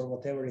makers, or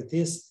whatever it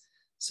is.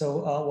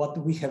 So what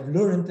we have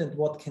learned and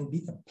what can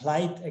be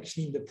applied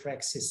actually in the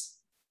praxis,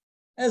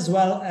 as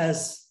well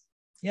as,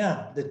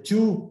 yeah, the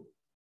two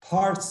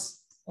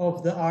parts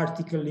of the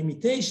article,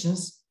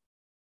 limitations.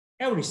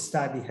 Every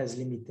study has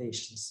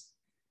limitations.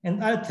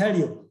 And I'll tell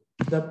you,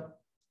 the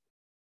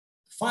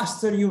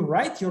faster you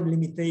write your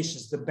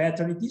limitations, the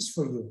better it is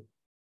for you.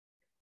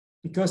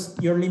 Because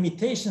your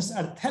limitations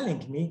are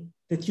telling me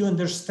that you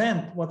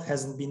understand what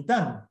hasn't been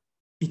done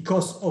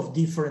because of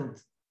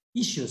different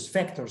issues,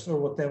 factors, or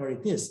whatever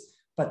it is.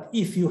 But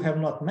if you have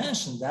not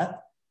mentioned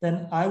that,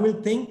 then I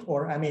will think,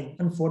 or I mean,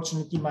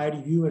 unfortunately, my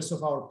reviewers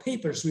of our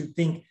papers will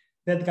think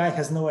that guy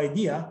has no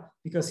idea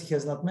because he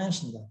has not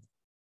mentioned that.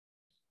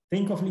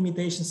 Think of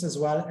limitations as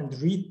well and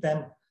read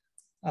them,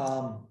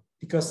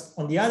 because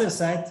on the other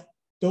side,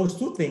 those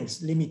two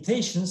things,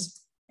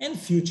 limitations and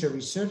future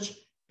research,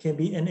 can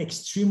be an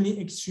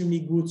extremely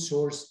good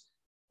source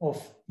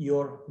of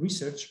your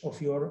research,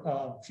 of your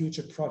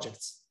future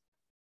projects.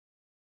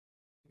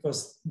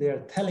 Because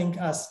they're telling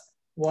us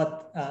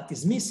what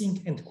is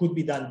missing and could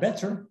be done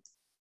better,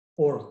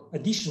 or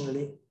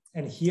additionally,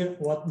 and here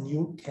what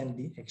new can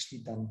be actually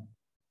done,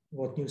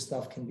 what new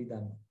stuff can be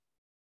done.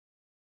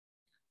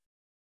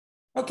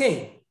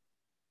 Okay,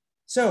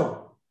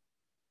 so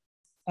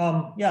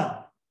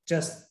yeah,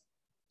 just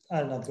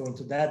I'll not go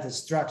into that. The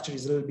structure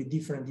is a little bit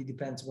different. It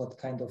depends what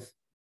kind of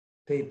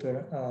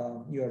paper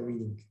you are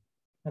reading.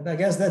 And I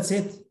guess that's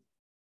it.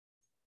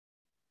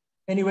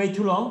 Anyway,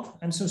 too long.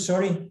 I'm so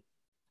sorry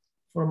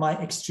for my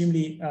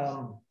extremely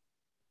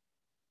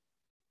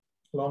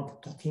long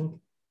talking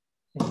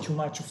and too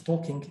much of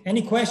talking.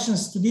 Any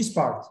questions to this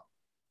part?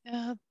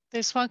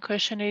 There's one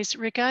question is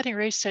regarding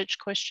research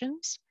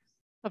questions.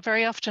 I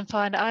very often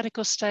find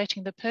articles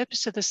stating the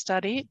purpose of the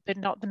study, but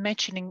not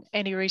mentioning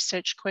any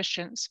research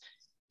questions.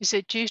 Is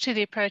it due to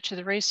the approach of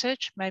the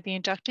research, maybe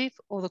inductive,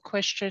 or the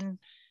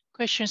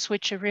questions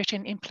which are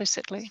written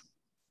implicitly?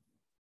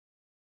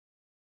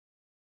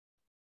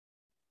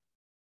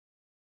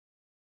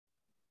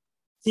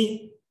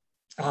 See,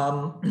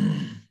 I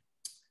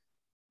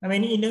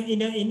mean,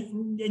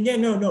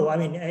 no. I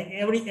mean,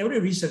 every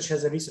research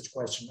has a research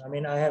question. I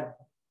mean, I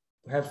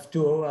have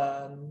to,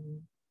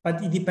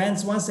 but it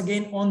depends once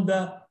again on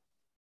the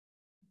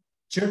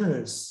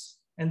journals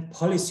and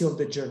policy of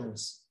the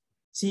journals.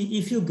 See,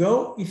 if you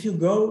go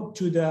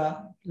to the,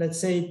 let's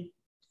say,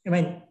 I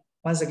mean,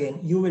 once again,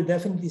 you will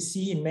definitely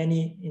see in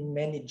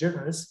many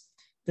journals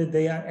that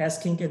they are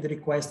asking and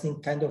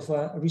requesting kind of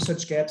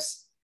research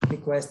gaps,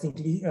 requesting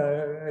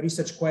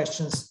research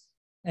questions.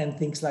 and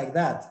things like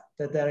that,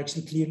 that they're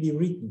actually clearly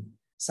written.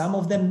 Some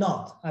of them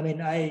not. I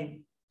mean,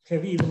 I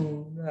have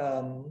even,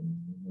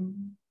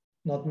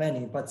 not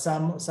many, but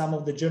some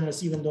of the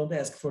journals even don't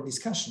ask for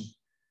discussion.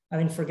 I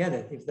mean, forget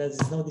it. If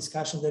there's no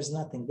discussion, there's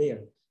nothing there.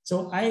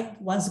 So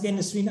once again,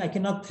 Nasreen, I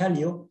cannot tell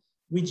you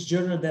which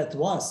journal that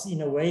was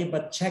in a way,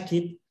 but check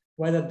it,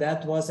 whether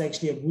that was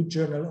actually a good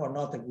journal or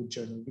not a good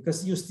journal,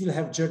 because you still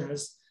have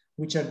journals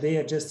which are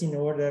there just in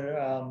order,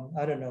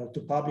 I don't know,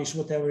 to publish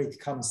whatever it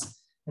comes.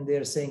 And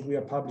they're saying we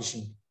are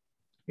publishing,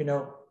 you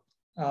know,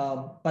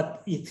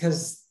 but it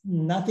has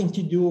nothing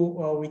to do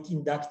with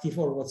inductive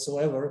or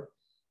whatsoever,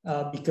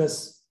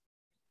 because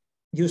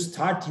you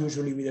start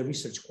usually with a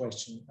research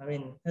question. I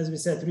mean, as we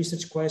said,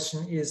 research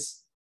question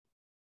is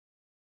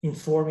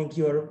informing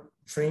your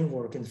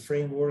framework, and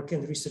framework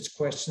and research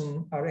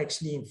question are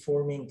actually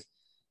informing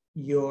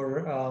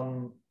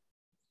your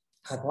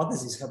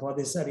hypothesis.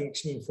 Hypotheses are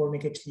actually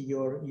informing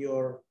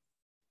your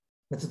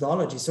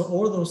methodology. So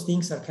all those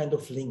things are kind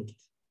of linked.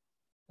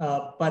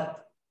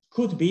 But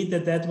could be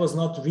that that was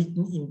not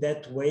written in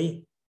that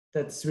way.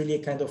 That's really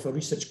a kind of a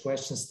research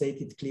question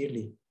stated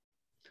clearly.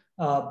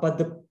 But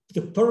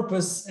the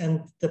purpose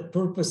and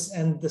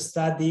the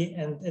study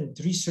and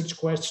research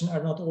question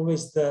are not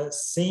always the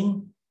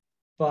same,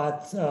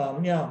 but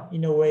yeah,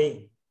 in a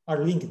way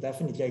are linked.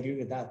 Definitely, I agree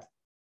with that.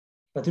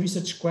 But the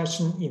research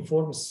question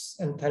informs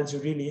and tells you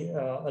really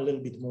a little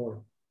bit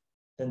more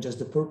than just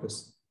the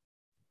purpose.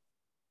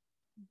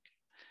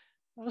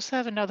 I also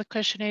have another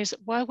question is,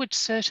 why would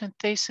certain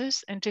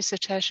thesis and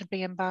dissertation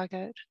be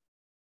embargoed?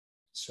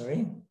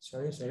 Sorry.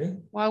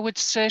 Why would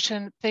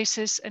certain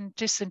thesis and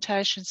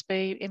dissertations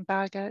be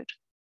embargoed?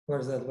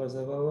 Where's that?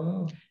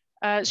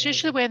 It's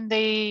usually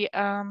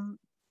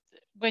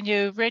when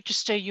you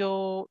register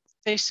your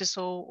thesis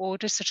or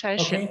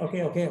dissertation,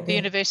 okay. the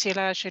university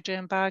allows you to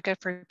embargo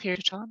for a period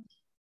of time.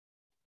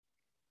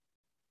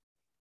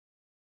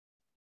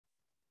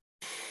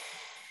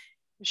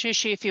 It's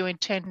usually if you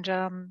intend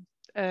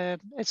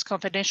it's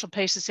confidential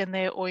pieces in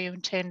there, or you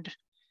intend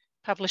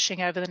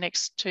publishing over the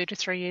next 2 to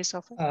 3 years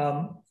of it.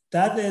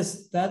 That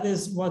is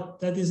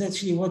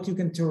actually what you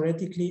can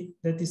theoretically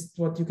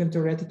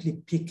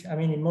pick. I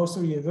mean, in most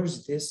of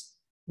universities,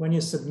 when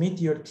you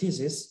submit your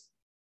thesis,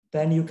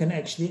 then you can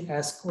actually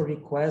ask or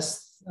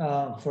request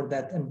for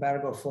that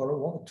embargo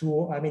for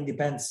 2, I mean,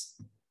 depends,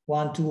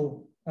 1,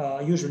 2,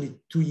 usually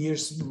 2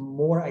 years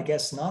more, I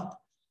guess not.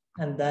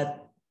 And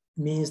that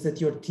means that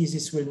your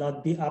thesis will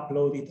not be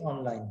uploaded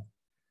online.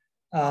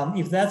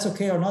 If that's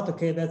okay or not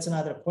okay, that's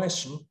another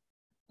question.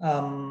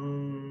 My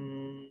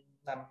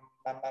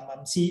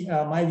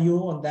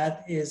view on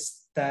that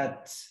is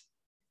that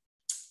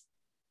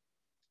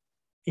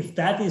if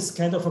that is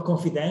kind of a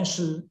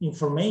confidential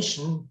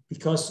information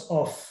because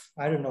of,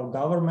 I don't know,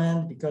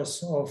 government,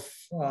 because of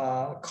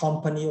a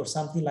company or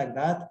something like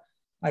that,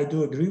 I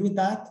do agree with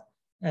that.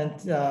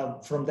 And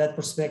from that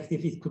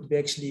perspective, it could be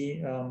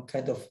actually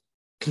kind of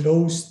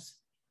closed,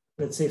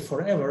 let's say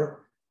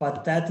forever.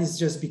 But that is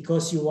just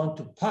because you want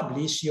to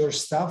publish your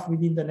stuff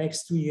within the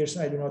next 2 years.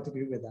 I do not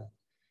agree with that.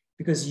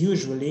 Because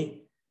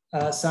usually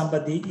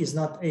somebody is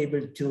not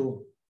able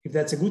to, if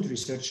that's a good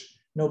research,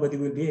 nobody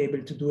will be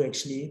able to do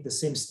actually the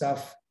same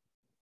stuff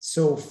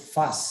so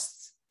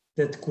fast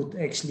that could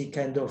actually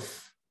kind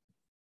of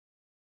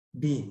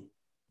be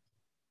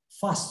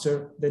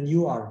faster than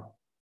you are.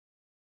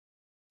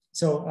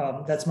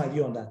 So that's my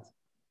view on that.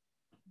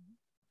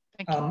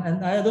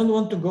 And I don't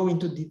want to go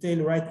into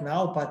detail right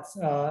now, but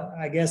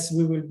I guess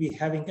we will be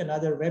having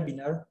another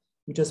webinar.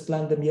 We just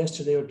planned them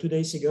yesterday or 2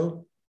 days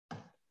ago,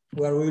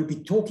 where we will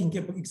be talking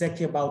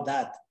exactly about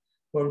that.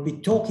 We'll be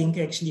talking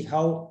actually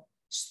how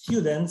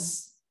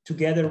students,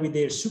 together with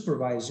their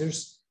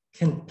supervisors,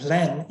 can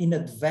plan in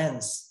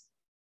advance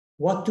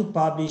what to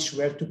publish,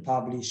 where to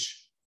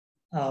publish,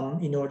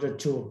 in order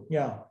to,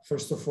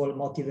 first of all,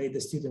 motivate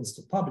the students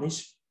to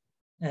publish.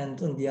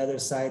 And on the other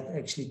side,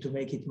 actually to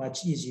make it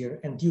much easier.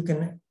 And you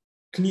can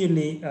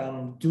clearly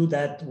do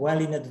that well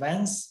in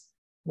advance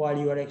while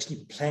you are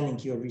actually planning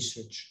your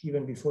research,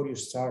 even before you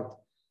start.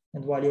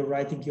 And while you're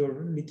writing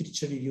your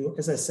literature review,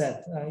 as I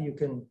said, you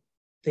can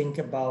think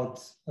about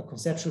a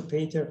conceptual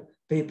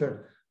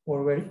paper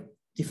or very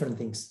different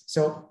things.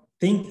 So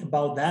think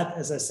about that,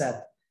 as I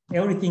said.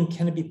 Everything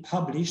can be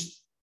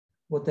published,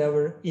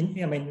 whatever,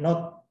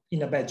 not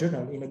in a bad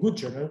journal, in a good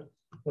journal,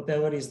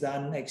 whatever is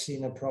done actually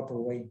in a proper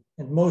way.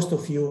 And most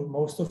of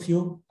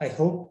you, I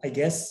hope, I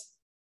guess,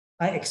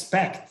 I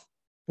expect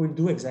will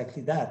do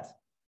exactly that.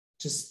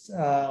 Just,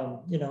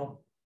 no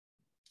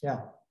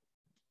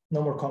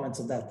more comments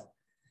on that.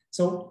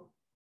 So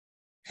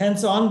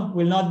hands-on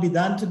will not be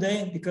done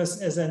today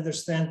because, as I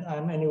understand,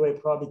 I'm anyway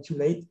probably too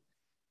late.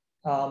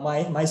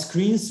 My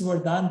screens were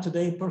done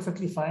today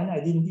perfectly fine. I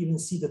didn't even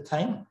see the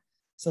time.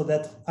 So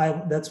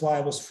that's why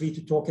I was free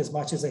to talk as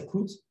much as I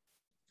could.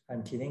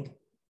 I'm kidding.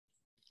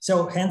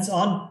 So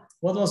hands-on,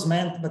 what was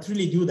meant, but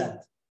really do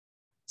that.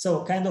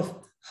 So kind of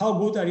how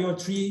good are your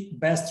 3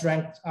 best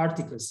ranked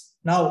articles?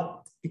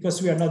 Now, because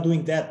we are not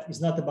doing that,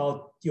 it's not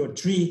about your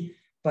 3,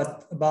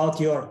 but about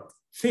your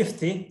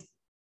 50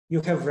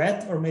 you have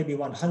read, or maybe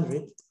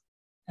 100.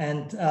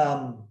 And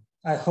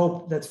I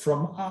hope that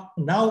from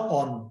now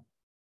on,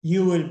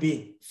 you will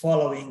be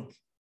following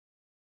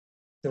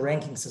the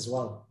rankings as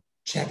well.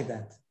 Check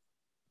that,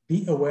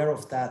 be aware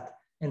of that,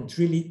 and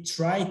really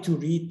try to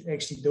read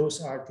actually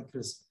those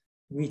articles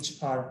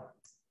which are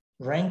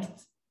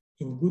ranked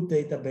in good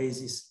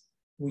databases,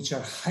 which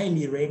are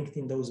highly ranked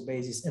in those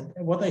bases. And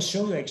what I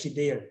show you actually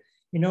there,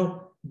 you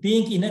know,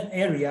 being in an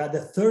area,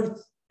 the third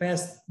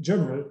best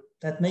journal,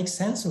 that makes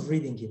sense of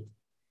reading it.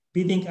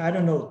 Being, I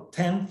don't know,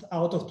 10th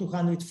out of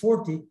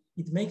 240,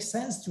 it makes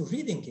sense to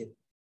reading it,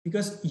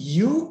 because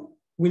you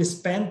will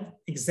spend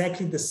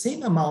exactly the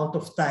same amount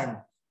of time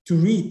to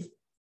read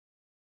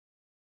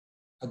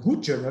a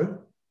good journal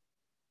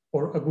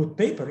or a good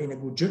paper in a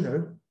good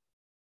journal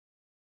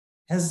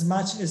as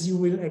much as you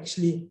will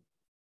actually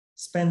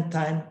spend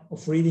time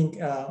of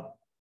reading a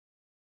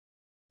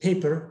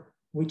paper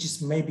which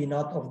is maybe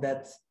not of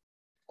that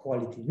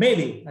quality.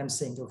 Maybe, I'm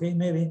saying, okay,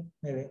 maybe.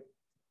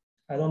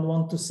 I don't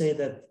want to say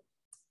that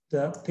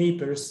the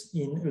papers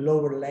in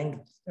lower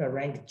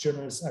ranked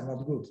journals are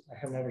not good. I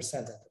have never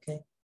said that, okay?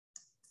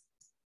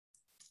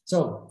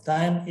 So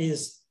time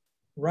is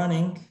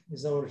running,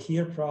 is over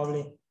here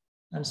probably.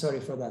 I'm sorry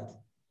for that.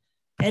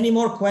 Any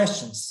more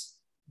questions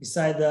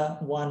beside the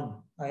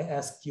one I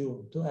asked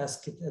you to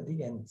ask it at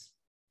the end?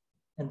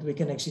 And we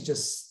can actually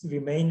just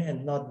remain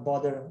and not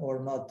bother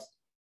or not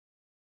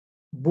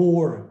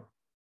bore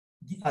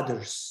the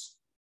others.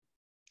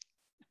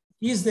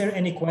 Is there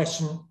any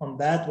question on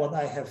that, what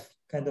I have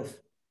kind of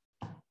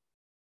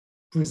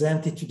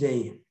presented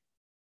today?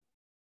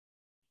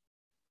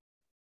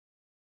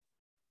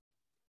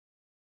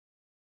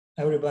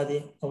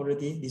 Everybody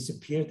already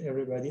disappeared,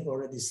 everybody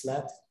already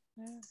slept.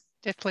 Yeah,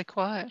 definitely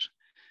quiet.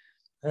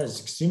 It's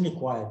extremely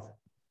quiet.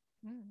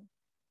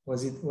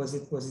 Was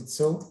it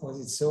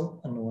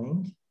so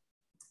annoying?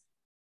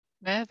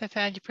 No, they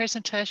found your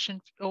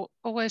presentation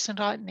always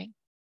enlightening.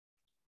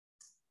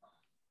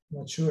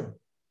 Not sure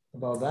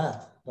about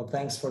that, but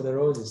thanks for the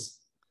roses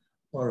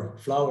or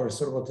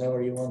flowers or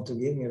whatever you want to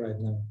give me right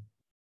now.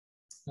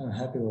 I'm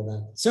happy with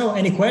that. So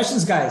any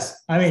questions, guys?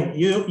 I mean,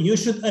 you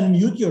should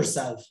unmute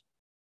yourself.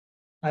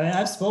 I mean,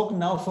 I've spoken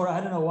now for, I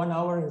don't know, 1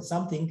 hour and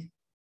something.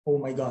 Oh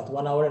my God,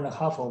 1 hour and a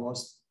half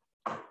almost.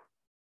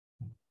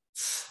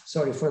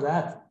 Sorry for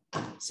that.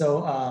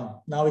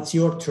 So now it's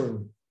your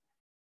turn.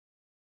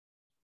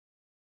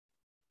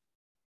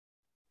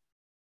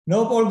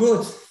 Nope, all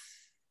good.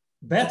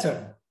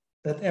 Better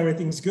that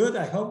everything's good.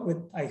 I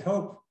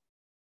hope.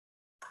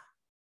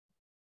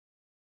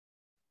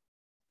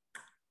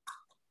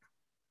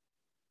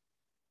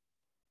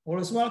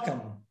 Always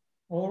welcome.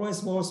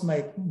 Always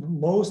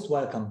most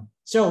welcome.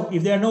 So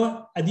if there are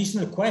no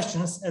additional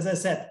questions, as I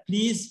said,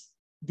 please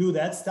do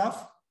that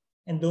stuff.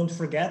 And don't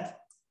forget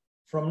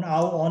from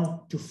now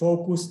on to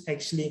focus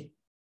actually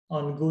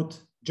on good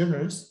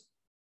journals.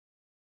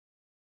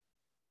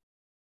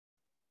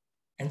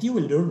 And you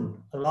will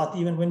learn a lot,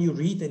 even when you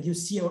read and you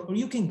see, or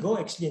you can go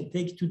actually and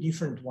take 2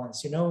 different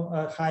ones, you know,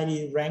 a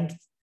highly ranked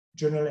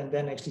journal and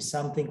then actually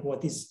something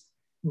what is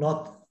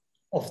not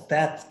of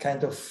that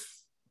kind of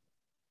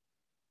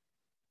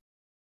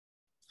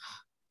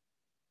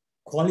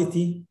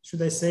quality,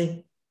 should I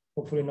say.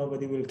 Hopefully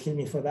nobody will kill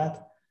me for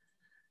that.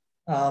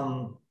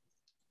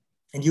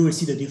 And you will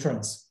see the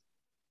difference.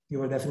 You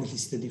will definitely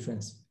see the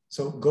difference.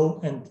 So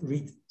go and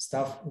read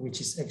stuff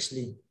which is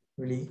actually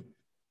really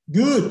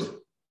good.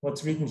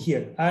 What's written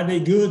here? Are they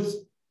good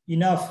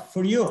enough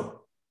for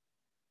you?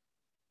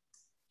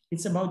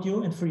 It's about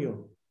you and for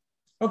you.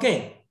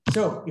 Okay,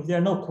 so if there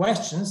are no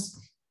questions,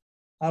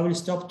 I will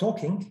stop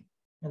talking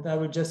and I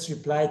will just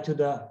reply to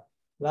the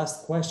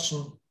last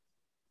question,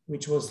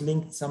 which was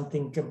linked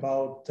something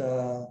about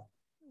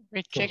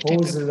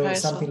proposal or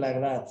something like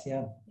that.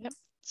 Yeah. Yep.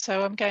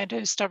 So I'm going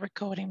to stop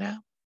recording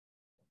now.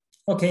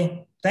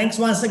 Okay. Thanks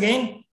once again.